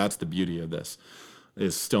 that's the beauty of this.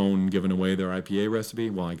 Is Stone giving away their IPA recipe?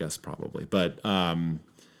 Well, I guess probably. But I'm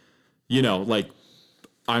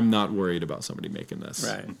not worried about somebody making this.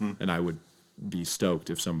 Right. And I would be stoked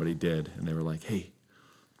if somebody did and they were like, "Hey,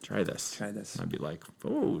 try this." Try this. I'd be like,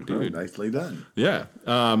 "Oh, Oh, dude." nicely done. Yeah.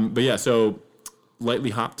 But yeah, so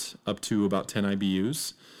lightly hopped up to about 10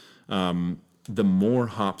 IBUs. The more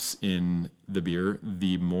hops in the beer,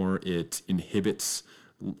 the more it inhibits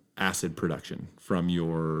acid production from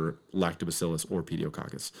your lactobacillus or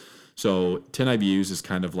pediococcus. So 10 IBUs is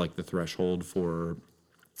kind of like the threshold for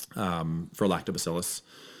lactobacillus.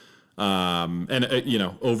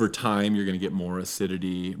 Over time you're going to get more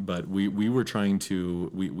acidity, but we were trying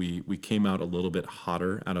to, we came out a little bit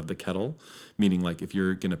hotter out of the kettle, meaning like if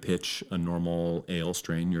you're going to pitch a normal ale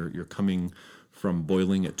strain, you're coming from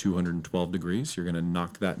boiling at 212 degrees, you're going to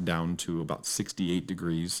knock that down to about 68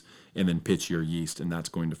 degrees and then pitch your yeast, and that's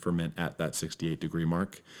going to ferment at that 68 degree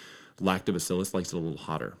mark. Lactobacillus likes it a little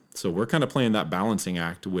hotter. So we're kind of playing that balancing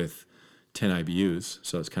act with 10 IBUs,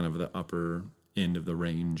 so it's kind of the upper end of the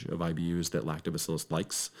range of IBUs that lactobacillus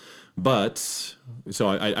likes. But so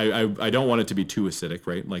I don't want it to be too acidic,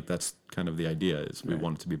 right? Like that's kind of the idea is we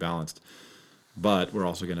want it to be balanced. But we're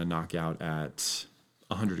also going to knock out at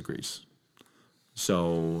 100 degrees.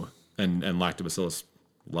 So and lactobacillus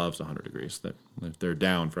loves 100 degrees. They're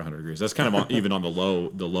down for 100 degrees. That's kind of even on the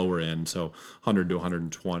lower end. So 100 to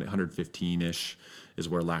 120, 115 ish is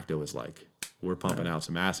where lacto is like. We're pumping out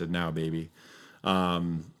some acid now, baby.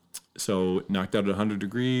 So knocked out at 100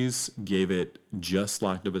 degrees, gave it just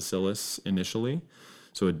lactobacillus initially.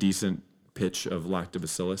 So a decent pitch of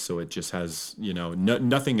lactobacillus. So it just has,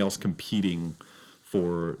 nothing else competing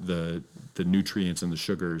for the nutrients and the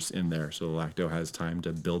sugars in there. So the lacto has time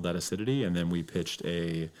to build that acidity. And then we pitched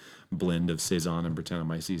a blend of Saison and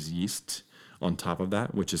Brettanomyces yeast on top of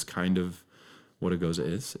that, which is kind of what a Goza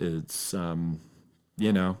is. It's, kind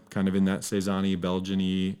of in that Saison-y,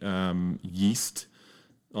 Belgian-y yeast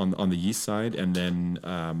on the yeast side. And then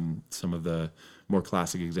some of the more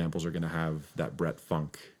classic examples are going to have that Brett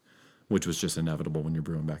Funk, which was just inevitable when you're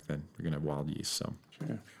brewing back then. You're going to have wild yeast. So.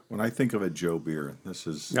 Sure. When I think of a Joe beer, this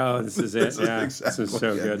is... Oh, this is it. This is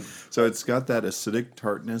so good. So it's got that acidic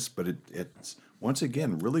tartness, but it's, once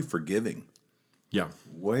again, really forgiving. Yeah.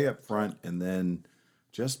 Way up front, and then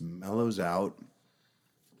just mellows out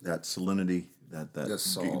that salinity, that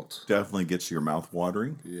salt. definitely gets your mouth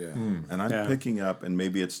watering. Yeah. And I'm picking up, and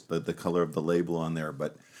maybe it's the color of the label on there,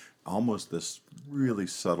 but almost this really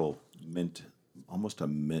subtle mint, almost a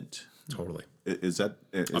mint. Totally. Is that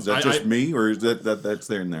just me, or is that's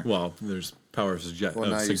there and there? Well, there's power of Now you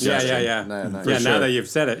suggestion. said it. Yeah. Nice. Yeah, now sure. that you've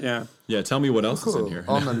said it, yeah. Yeah, tell me what else is in here.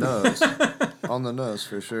 On the nose. On the nose,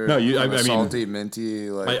 for sure. No, I Kinda mean, salty,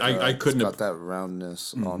 minty. Like I couldn't it's have- got that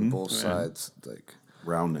roundness on both sides. Like,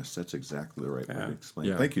 Roundness. That's exactly the right way to explain.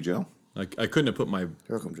 Yeah. Thank you, Joe. I couldn't have put my you're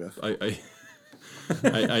welcome, Jeff.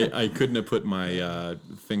 I couldn't have put my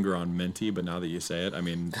finger on minty, but now that you say it, I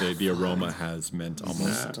mean the aroma has mint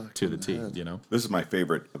almost to the T. This is my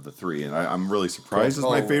favorite of the three, and I'm really surprised it's Oh,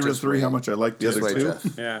 my favorite of just the three. wait. How much I like the Just other wait, two.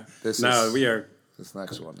 Jeff. Yeah. This we are This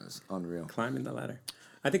next one is unreal. climbing the ladder.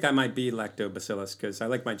 I think I might be lactobacillus because I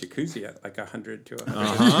like my jacuzzi at like 100 to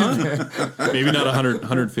 100. Maybe not 100,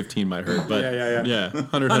 115 might hurt, but Yeah.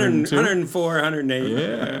 100, 100 102. 104, 108.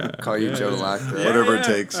 Yeah. Call you Joe Lacto. Whatever it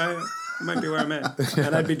takes. I might be where I'm at.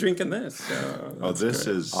 And I'd be drinking this. So Oh, this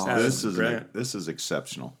is brilliant. this is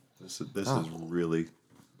exceptional. This is really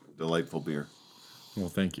delightful beer. Well,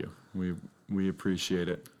 thank you. We appreciate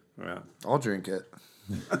it. Wow. I'll drink it.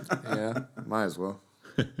 Yeah, might as well.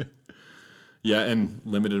 Yeah, and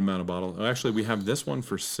limited amount of bottle. Actually, we have this one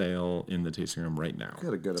for sale in the tasting room right now.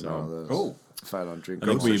 Got a good amount of those. Oh. If I don't drink I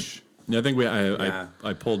think those.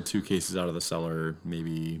 I pulled 2 cases out of the cellar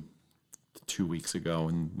maybe 2 weeks ago,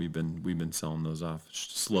 and we've been selling those off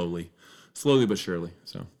slowly. slowly but surely.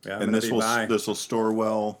 So Yeah, I'm And gonna this be by. will store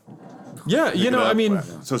well. yeah, Pick it I up. mean,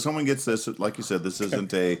 So someone gets this, like you said, this isn't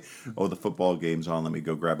the football game's on, let me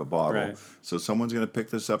go grab a bottle. Right. So someone's going to pick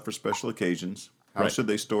this up for special occasions. How Right. should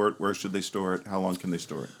they store it? Where should they store it? How long can they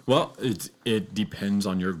store it? well, it depends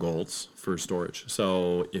on your goals for storage.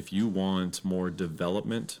 So if you want more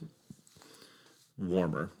development,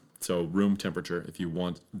 warmer, so room temperature, if you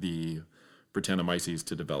want the Brettanomyces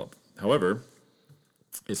to develop. However,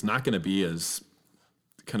 it's not going to be as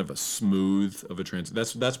kind of a smooth of a transit.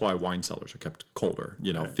 That's why wine cellars are kept colder,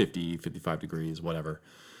 50, 55 degrees, whatever.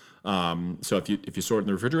 So if you store it in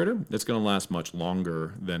the refrigerator, it's going to last much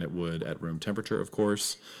longer than it would at room temperature, of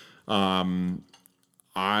course.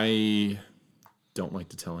 I don't like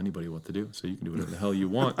to tell anybody what to do, so you can do whatever the hell you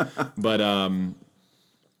want. But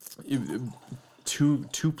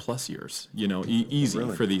 2+ years,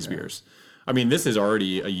 easy for these beers. I mean, this is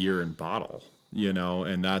already a year in bottle,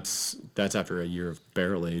 and that's after a year of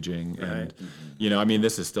barrel aging. And, I mean,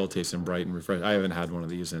 this is still tasting bright and refreshing. I haven't had one of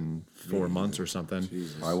these in 4 months or something.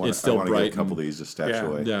 I want It's still to bright get a couple and- of these to stash Yeah.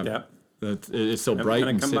 away. Yeah. Yeah. It's still bright gonna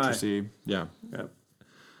and come by. citrusy. Yeah. Yeah.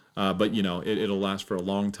 But it'll last for a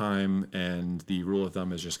long time, and the rule of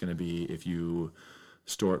thumb is just going to be if you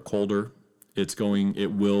store it colder, it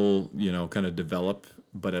will kind of develop,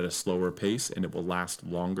 but at a slower pace, and it will last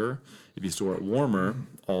longer. If you store it warmer,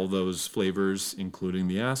 all those flavors, including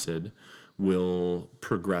the acid, will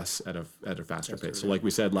progress at a faster pace. So, like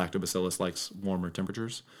we said, Lactobacillus likes warmer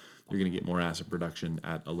temperatures. You're going to get more acid production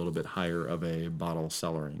at a little bit higher of a bottle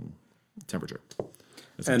cellaring temperature.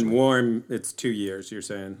 And warm, it's 2 years. You're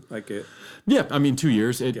saying like it. Yeah, I mean 2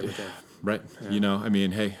 years. or take. Right. I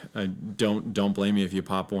mean, hey, don't blame me if you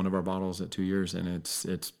pop one of our bottles at 2 years and it's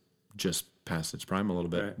just past its prime a little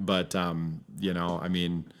bit. Right. But I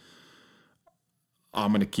mean,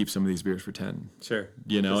 I'm gonna keep some of these beers for 10. Sure.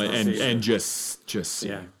 And just see.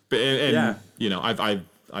 Yeah. And Yeah.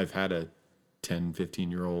 I've had a 10,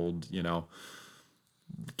 15-year-old,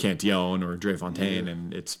 Cantillon or Dre Fontaine,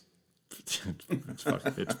 and it's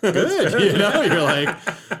good. You're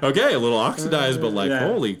like, okay, a little oxidized, but like, Yeah.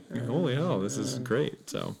 holy hell, this is great.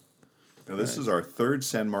 So Now, this is our third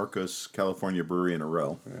San Marcos, California brewery in a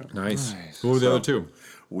row. nice. Who were the other two?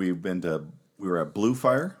 We were at Blue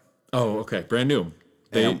Fire. Oh, okay, brand new.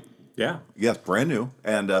 And, Yeah. yes, brand new,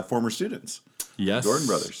 and former students. Yes, Gordon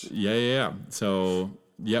Brothers. Yeah. So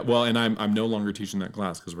well, and I'm no longer teaching that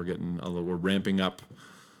class because we're ramping up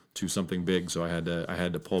to something big, so I had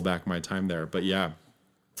to pull back my time there. But yeah,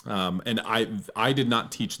 and I did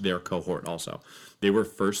not teach their cohort. Also, they were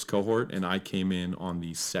first cohort, and I came in on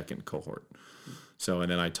the second cohort. So,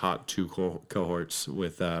 and then I taught two cohorts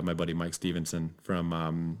with my buddy Mike Stevenson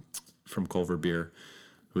from Culver Beer,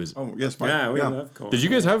 who is. Oh, yes, Mike. Yeah, we love cold. Did you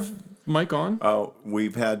guys have Mike on?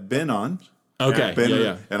 We've had Ben on. Okay, Ben,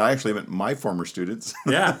 yeah. and I actually met my former students.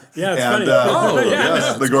 Yeah, it's and, funny.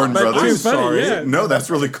 yes, the Gordon Brothers. Too funny, yeah. No,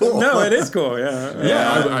 that's really cool. No, it is cool. Yeah.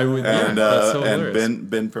 Yeah, I would. And that's so hilarious.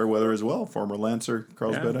 Ben Fairweather as well, former Lancer,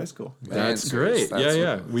 Carlsbad High School. That's Lancers, great. that's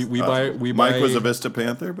Yeah. We Mike buy, was a Vista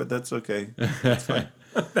Panther, but that's okay. That's funny.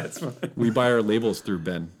 we buy our labels through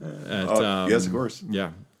Ben. Yes, of course.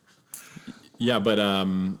 Yeah, but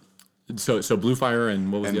so Blue Fire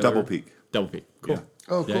and what was And the Double other? Peak. Double Peak. Cool. Yeah.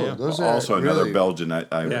 Oh, cool. yeah. Those are Also another really, Belgian. I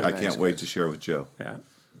nice can't wait guys. to share with Joe. Yeah.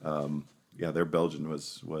 Yeah, their Belgian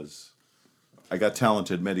was. I got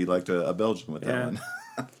talented. Admit he liked a Belgian with that Yeah. one.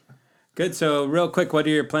 Good. So, real quick, what are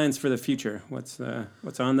your plans for the future? What's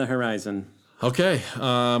on the horizon? Okay.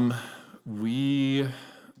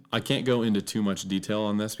 I can't go into too much detail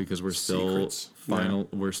on this because we're still Secrets.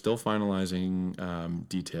 we're still finalizing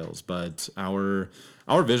details. But our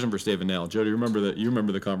vision for Stave and Nail, Joe, do you remember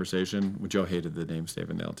the conversation? Joe hated the name Stave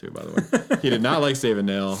and Nail too, by the way. He did not like Stave and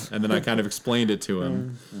Nail, and then I kind of explained it to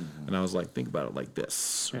him, and I was like, think about it like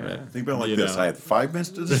this, right? Think about it like You this. know. I had 5 minutes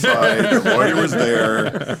to decide. The lawyer was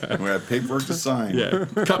there. We had paperwork to sign. Yeah,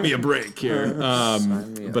 cut me a break here. me up.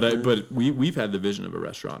 But we've had the vision of a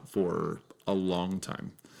restaurant for a long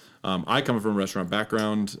time. I come from a restaurant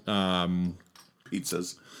background.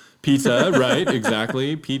 Pizzas. Pizza, right?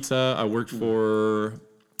 Exactly. Pizza. I worked for,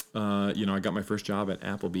 I got my first job at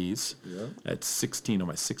Applebee's at 16 on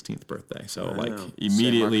my 16th birthday. So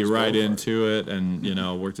immediately Marcos right Boulevard. into it,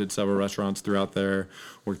 and worked at several restaurants throughout there.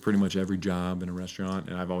 Worked pretty much every job in a restaurant,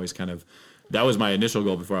 and I've always that was my initial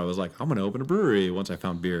goal before I was like, I'm going to open a brewery. Once I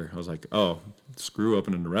found beer, I was like, oh, screw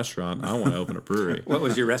opening a restaurant. I want to open a brewery. What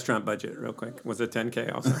was your restaurant budget, real quick? Was it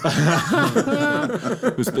 $10K also?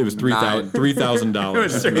 It was $3,000.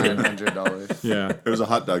 $900. Yeah. It was a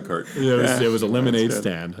hot dog cart. It was a lemonade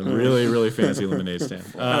stand, a really, really fancy lemonade stand.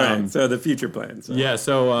 All right. So the future plans. Yeah,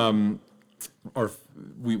 so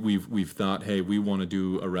we've thought, hey, we want to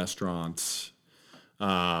do a restaurant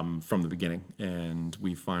from the beginning, and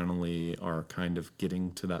we finally are kind of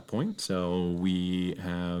getting to that point. So we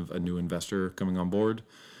have a new investor coming on board,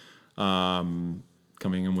 coming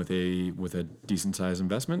in with a decent sized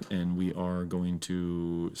investment, and we are going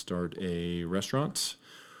to start a restaurant.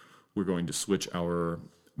 We're going to switch our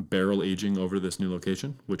barrel aging over to this new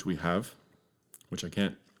location, which we have, which I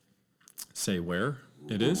can't say where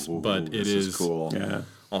it is, but it is cool. Yeah.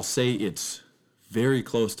 I'll say it's very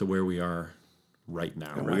close to where we are right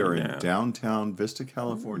now. And we are in downtown Vista,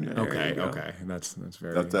 California. Okay, that's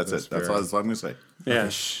very. That's it. That's all I'm going to say. Yeah.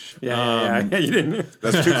 Yeah. You didn't.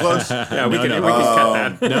 That's too close. Yeah, we can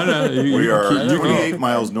cut that. No. We are 28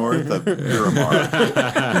 miles north of Miramar.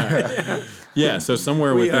 Yeah, so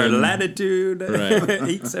somewhere We within are latitude Right.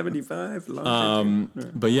 875.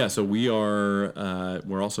 Longitude. But yeah, so we are.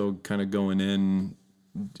 We're also kind of going in,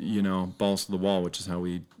 balls to the wall, which is how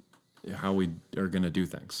we are going to do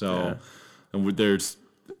things. So, and there's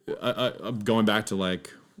going back to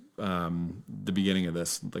like the beginning of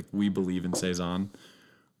this. Like, we believe in Saison.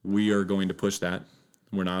 We are going to push that.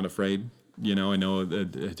 We're not afraid. I know.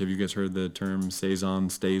 Have you guys heard the term Saison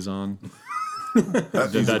stays on?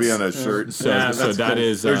 That needs to be on a shirt. So that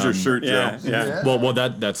is. There's your shirt, Joe. Yeah. Well,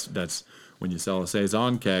 that's when you sell a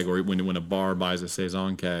Saison keg, or when a bar buys a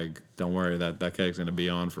Saison keg. Don't worry, that keg's going to be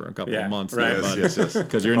on for a couple of months, right? Yes.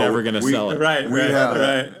 Because you're never going to sell it. Right.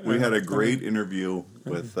 We had a great interview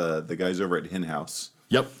with the guys over at Hen House.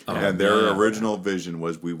 Yep. And their original vision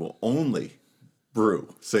was, we will only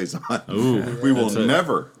brew Saison. Ooh, we will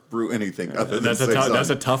never brew anything other than Saison. That's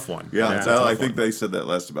a tough one. Yeah, I think they said that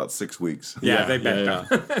lasts about 6 weeks. Yeah, they backed up.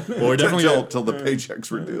 Well, we're definitely till the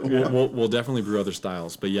paychecks were due. We'll definitely brew other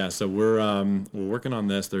styles, but yeah. So we're working on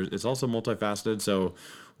this. It's also multifaceted. So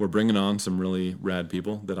we're bringing on some really rad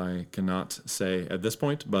people that I cannot say at this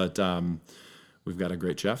point, but we've got a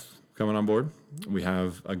great chef coming on board. We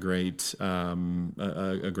have a great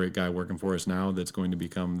a great guy working for us now that's going to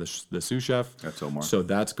become the sous chef. That's Omar. So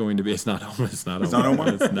that's going to be. It's not Omar. It's not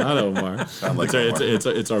Omar. Sound like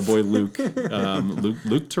it's our boy Luke.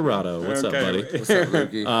 Luke Tirado. What's up, buddy? What's up,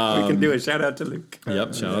 Lukey? We can do a shout out to Luke.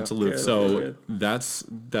 Yep. Shout out to Luke. So that's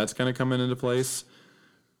kind of coming into place.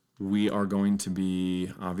 We are going to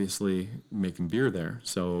be obviously making beer there.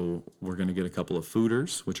 So we're going to get a couple of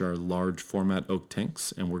fooders, which are large format oak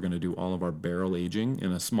tanks, and we're going to do all of our barrel aging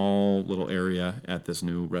in a small little area at this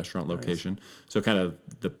new restaurant location. So kind of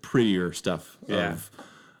the prettier stuff of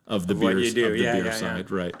the beer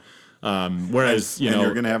side, right? Whereas and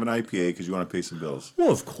you're going to have an IPA because you want to pay some bills. Well,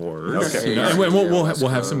 of course. Okay. And we'll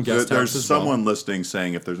have some guest There's as someone well. listening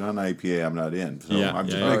saying, if there's not an IPA, I'm not in. So Yeah, I'm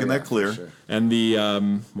just yeah, making that clear. Sure. And the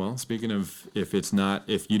speaking of if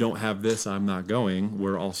you don't have this, I'm not going.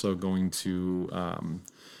 We're also going to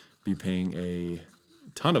be paying a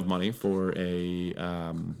ton of money for a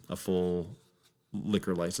full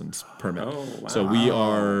liquor license permit. Oh, wow. So we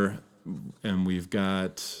are, and we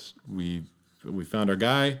found our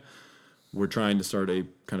guy. We're trying to start a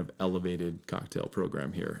kind of elevated cocktail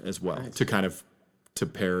program here as well to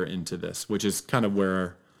pair into this, which is kind of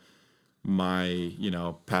where my,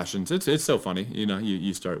 passions. It's so funny,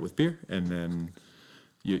 you start with beer and then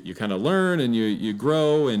you kind of learn and you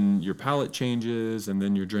grow and your palate changes and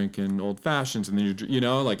then you're drinking old fashions and then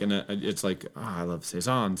it's like, I love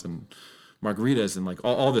Saisons and margaritas and like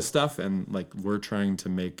all this stuff. And like, we're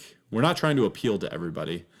not trying to appeal to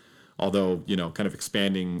everybody. Although, kind of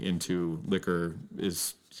expanding into liquor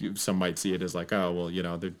is, some might see it as like, oh, well,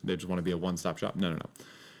 they just want to be a one-stop shop. No.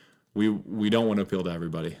 We don't want to appeal to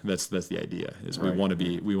everybody. That's the idea. Is we want to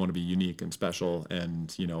be unique and special,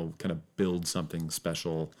 and kind of build something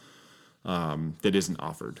special that isn't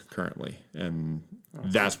offered currently, and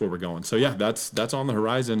that's where we're going. So yeah, that's on the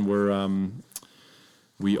horizon.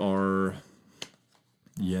 We are,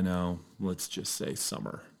 let's just say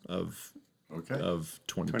summer of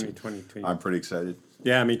 2022. 2022. I'm pretty excited.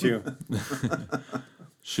 Yeah, me too.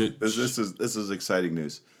 This is exciting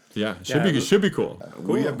news. Yeah, should be cool.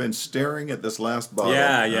 We have been staring at this last bottle.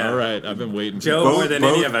 Yeah. All right, I've been waiting. Joe more than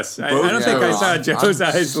any of us. I don't think I saw Joe's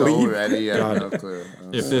eyes so leave. ready. No clue.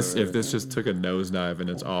 If this just took a nosedive and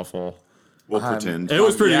it's awful. We'll pretend. It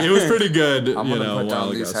was pretty good. I'm gonna put a while down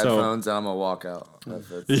ago. these headphones and I'm gonna walk out.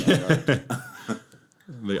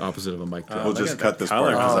 The opposite of a mic drop. We'll just cut this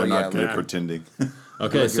part because I'm not good at pretending.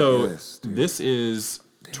 Okay, so this, this is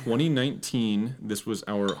 2019. This was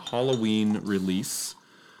our Halloween release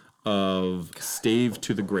of Stave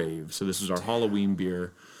to the Grave. So this is our Halloween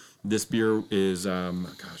beer. This beer is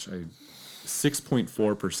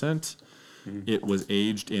 6.4%. It was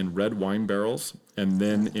aged in red wine barrels and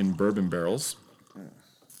then in bourbon barrels.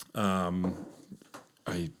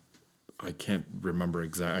 I can't remember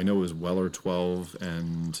exactly. I know it was Weller 12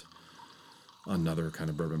 and another kind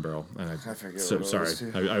of bourbon barrel. And I forget so what it sorry. was,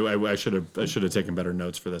 too. I should have taken better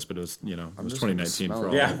notes for this, but it was it was 2019 for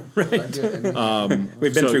all. Yeah, right.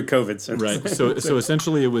 We've been So- through COVID since. Right. So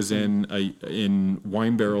essentially, it was in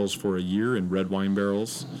wine barrels for a year, in red wine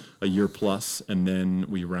barrels, a year plus, and then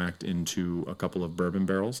we racked into a couple of bourbon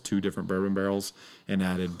barrels, 2 different bourbon barrels, and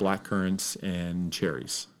added black currants and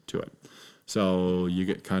cherries to it. So you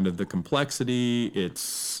get kind of the complexity.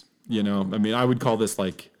 It's I would call this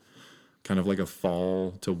like kind of like a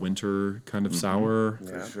fall to winter kind of sour.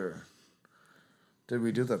 For sure. Did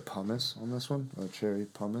we do the pumice on this one? The cherry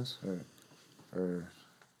pumice? Or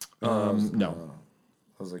No.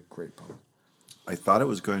 I was like, great pumice. I thought it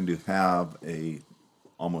was going to have a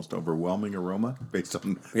almost overwhelming aroma based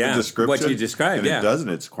on Yeah, the description. what you described, and yeah. it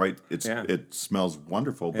doesn't. Yeah. It smells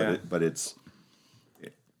wonderful, Yeah. but it's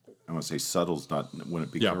I want to say subtle's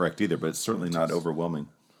wouldn't be Yeah. correct either, but it's certainly not overwhelming.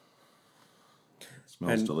 It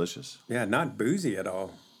smells And- delicious. Yeah, not boozy at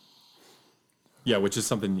all. Yeah, which is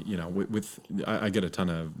something I get a ton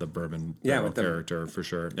of the bourbon Yeah, barrel with the- character for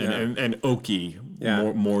sure, and Yeah. and oaky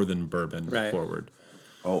Yeah. more than bourbon Right. forward.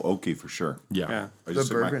 Oh, oaky for sure. Yeah. Yeah. I just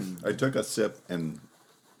took bourbon. I took a sip and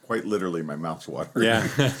quite literally my mouth's watering. Yeah.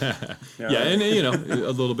 Yeah, and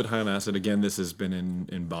a little bit high on acid. Again, this has been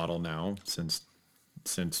in bottle now since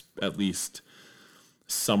at least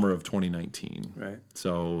summer of 2019. Right.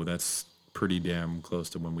 So that's pretty damn close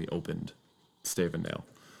to when we opened Stavendale.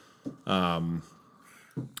 So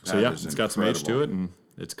That yeah, is it's got some age to incredible. it, and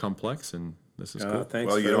it's complex, and this is Oh, cool. thanks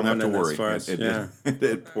Well, for you don't have to opening this worry. for us. It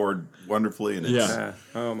Yeah. poured wonderfully, and it's, Yeah. Yeah.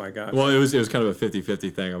 Oh my gosh. Well, it was kind of a 50-50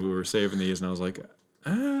 thing. We were saving these, and I was like,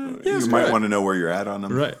 you might want to know where you're at on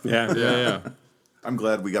them. right, Yeah. yeah. I'm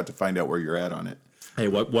glad we got to find out where you're at on it. Hey,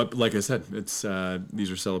 what? Like I said, it's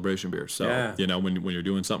these are celebration beers. So Yeah. when you're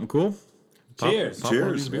doing something cool, Cheers. one of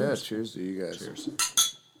Cheers. these Yeah, beers. cheers to you guys. Cheers.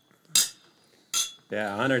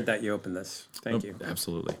 Yeah, honored that you opened this. Thank you.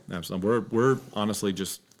 Absolutely. We're honestly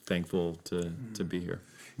just thankful to be here.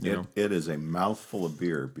 You know? It is a mouthful of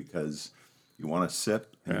beer because you want to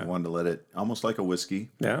sip and Yeah. you want to let it, almost like a whiskey.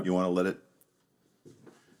 Yeah. You want to let it,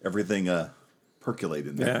 everything percolate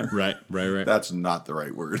in there. Yeah. Right. That's not the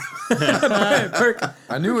right word.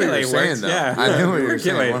 I knew what you were Percolate saying, works, though. yeah. I knew what you were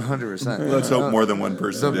saying, Percolate. 100%. Let's hope more than one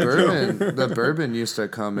person did. The bourbon used to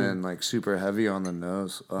come in like super heavy on the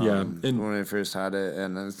nose. Yeah, and- when we first had it,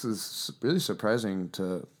 and it's really surprising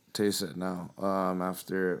to taste it now.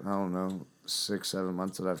 After I don't know 6-7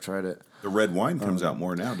 months that I've tried it. The red wine comes out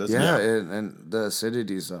more now, doesn't Yeah, it? and the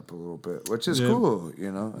acidity's up a little bit, which is Yeah. cool.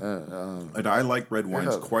 You know, And I like red wines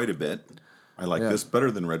Yeah. quite a bit. I like Yeah. this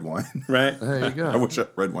better than red wine. Right. there you go. I wish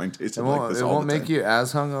red wine tasted It like won't, this it all won't the make time. you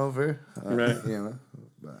as hungover, Right. You know.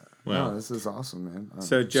 But Wow. no, this is awesome, man. I'm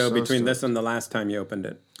So Joe, so between stoked. this and the last time you opened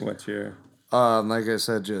it, what's your Like I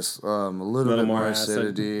said, just a little bit more more acid.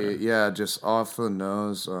 acidity. Yeah, just off the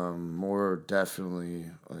nose. More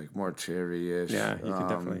definitely like more cherry-ish. Yeah, you could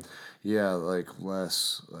definitely- Yeah, like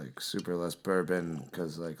less, like super less bourbon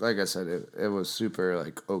because like I said, it was super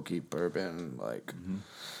like oaky bourbon, like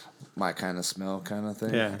my kind of smell kind of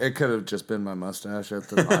thing. Yeah. It could have just been my mustache at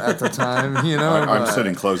the time, you know. I'm but-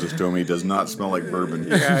 sitting closest to him. He does not smell like bourbon.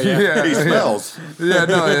 Yeah, He smells. Yeah,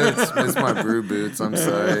 no, it's my brew boots. I'm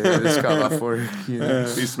sorry, I just got off work. You know?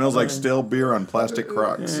 He smells like stale beer on plastic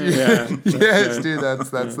Crocs. yeah? Yes, dude,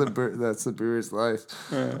 that's the brewer's life.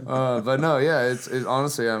 But no, yeah, it's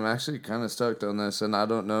honestly, I'm actually kind of stoked on this, and I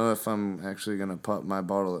don't know if I'm actually gonna pop my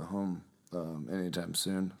bottle at home anytime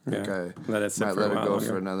soon. I think Yeah. I Let it sit might for a let it while go longer.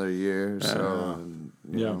 for another year or so. And,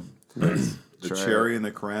 you Yeah. know, The try cherry and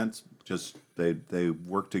the currants just they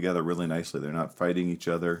work together really nicely. They're not fighting each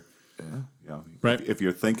other. Yeah. You know, Right. If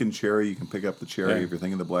you're thinking cherry, you can pick up the cherry. Yeah. If you're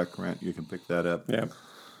thinking the black currant, you can pick that up. Yeah.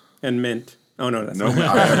 And mint. Oh no, that's No,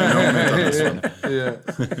 not I have no mint on this one. yeah,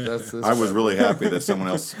 that's this. I was really happy that someone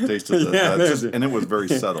else tasted it. Yeah, And it was very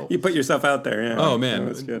subtle. You put yourself out there, yeah. Oh man,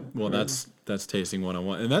 That's good. Well, that's tasting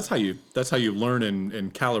 101, and that's how you learn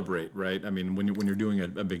and calibrate, right? I mean, when you're doing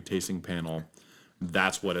a big tasting panel,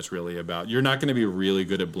 that's what it's really about. You're not going to be really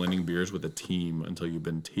good at blending beers with a team until you've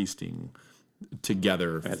been tasting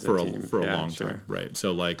together As a for team. a Yeah, long sure. time, right?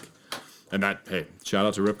 So like, and that hey, shout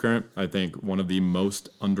out to Rip Current. I think one of the most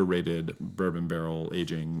underrated bourbon barrel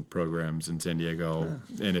aging programs in San Diego,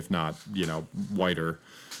 and if not, wider.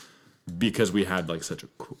 Because we had like such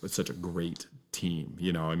a great team,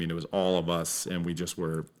 I mean, it was all of us, and we just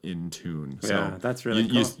were in tune. So Yeah, that's really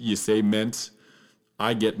you cool. say mint.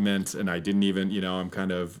 I get mint, and I didn't even, I'm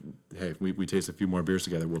kind of, hey, we taste a few more beers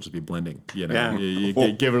together, we'll just be blending. Yeah. You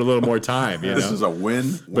give it a little more time. This is a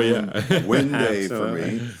win day for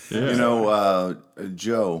me. Yeah.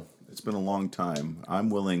 Joe, it's been a long time. I'm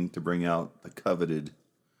willing to bring out the coveted.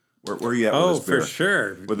 Where are you at with this beer? Oh, for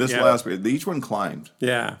sure. With this last beer, each one climbed.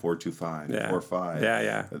 Yeah. 4.25, 4.5.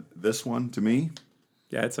 Yeah. This one, to me,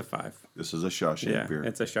 yeah, it's a 5. this is a Shawshank beer.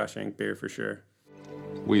 It's a Shawshank beer for sure.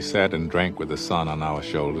 We sat and drank with the sun on our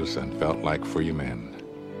shoulders and felt like free men.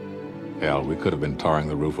 Hell, we could have been tarring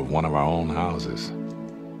the roof of one of our own houses.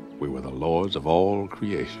 We were the lords of all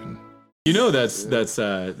creation. That's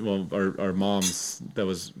our mom's, that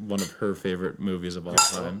was one of her favorite movies of all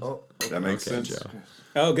time. That makes sense. Joe.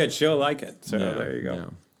 Oh, good. She'll like it. So there you go. Yeah.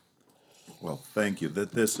 Well, thank you.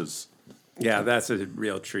 This is... Yeah, that's a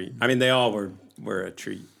real treat. I mean, they all were a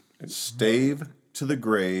treat. Stave to the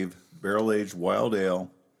Grave, barrel-aged wild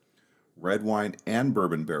ale, red wine and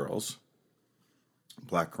bourbon barrels,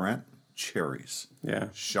 black currant, cherries. Yeah.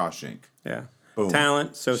 Shawshank. Yeah. Boom.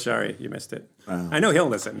 Talent. So sorry you missed it. I know he'll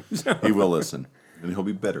listen. He will listen, and he'll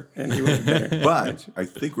be better. But I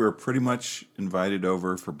think we were pretty much invited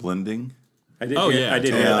over for blending. I did hear that.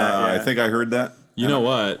 Yeah. I think I heard that. You know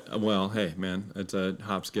what? Well, hey, man, it's a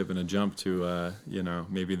hop, skip, and a jump to,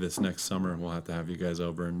 maybe this next summer we'll have to have you guys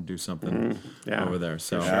over and do something over there.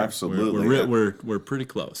 So absolutely, we're pretty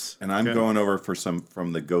close. And I'm going over for some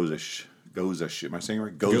from the Gozish. Am I saying it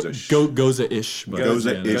right? Gozish. Goza-ish.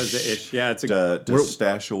 Goza-ish. Yeah, it's to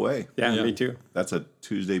stash away. Yeah, me too. That's a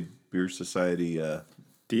Tuesday Beer Society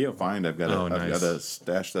deal. Find. I've got to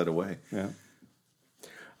stash that away. Yeah.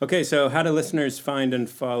 Okay, so how do listeners find and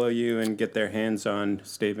follow you and get their hands on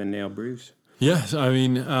Stave and Nail brews? Yes, I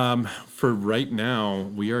mean, for right now,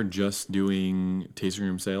 we are just doing tasting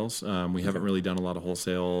room sales. We haven't really done a lot of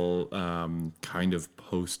wholesale kind of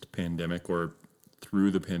post-pandemic or through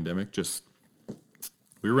the pandemic. Just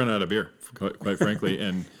we ran out of beer, quite frankly,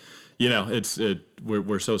 and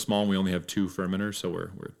we're so small and we only have 2 fermenters, so we're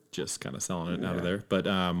just kind of selling it out of there. But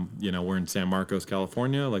we're in San Marcos,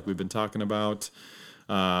 California, like we've been talking about.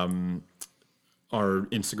 Our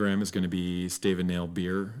Instagram is going to be Stave and Nail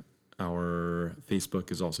Beer. Our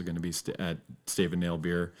Facebook is also going to be at Stave and Nail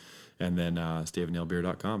Beer, and then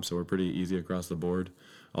staveandnailbeer.com. So we're pretty easy across the board.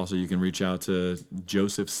 Also, you can reach out to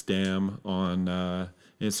Joseph Stam on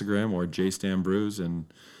Instagram or JStam Brews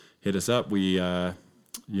and hit us up. We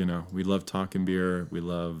love talking beer, we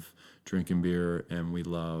love drinking beer, and we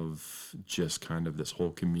love just kind of this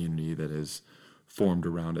whole community that is formed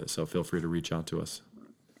around it. So feel free to reach out to us.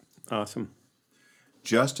 Awesome.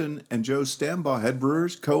 Justin and Joe Stambaugh, head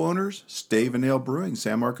brewers, co-owners, Stave and Nail Brewing,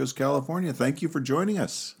 San Marcos, California. Thank you for joining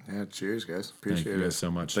us. Yeah, cheers, guys. Appreciate it. Thank you guys so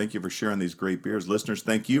much. Thank you for sharing these great beers. Listeners,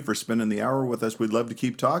 thank you for spending the hour with us. We'd love to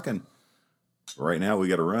keep talking. Right now, we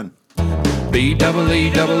got to run.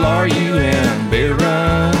 B-double-E-double-R-U-N, beer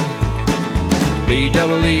run.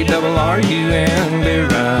 B-double-E-double-R-U-N, beer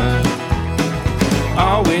run.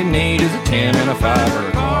 All we need is a 10 and a 5, or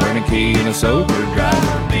a car and a key and a sober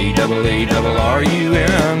driver.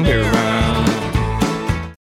 B-double-E-double-R-U-N, beer run.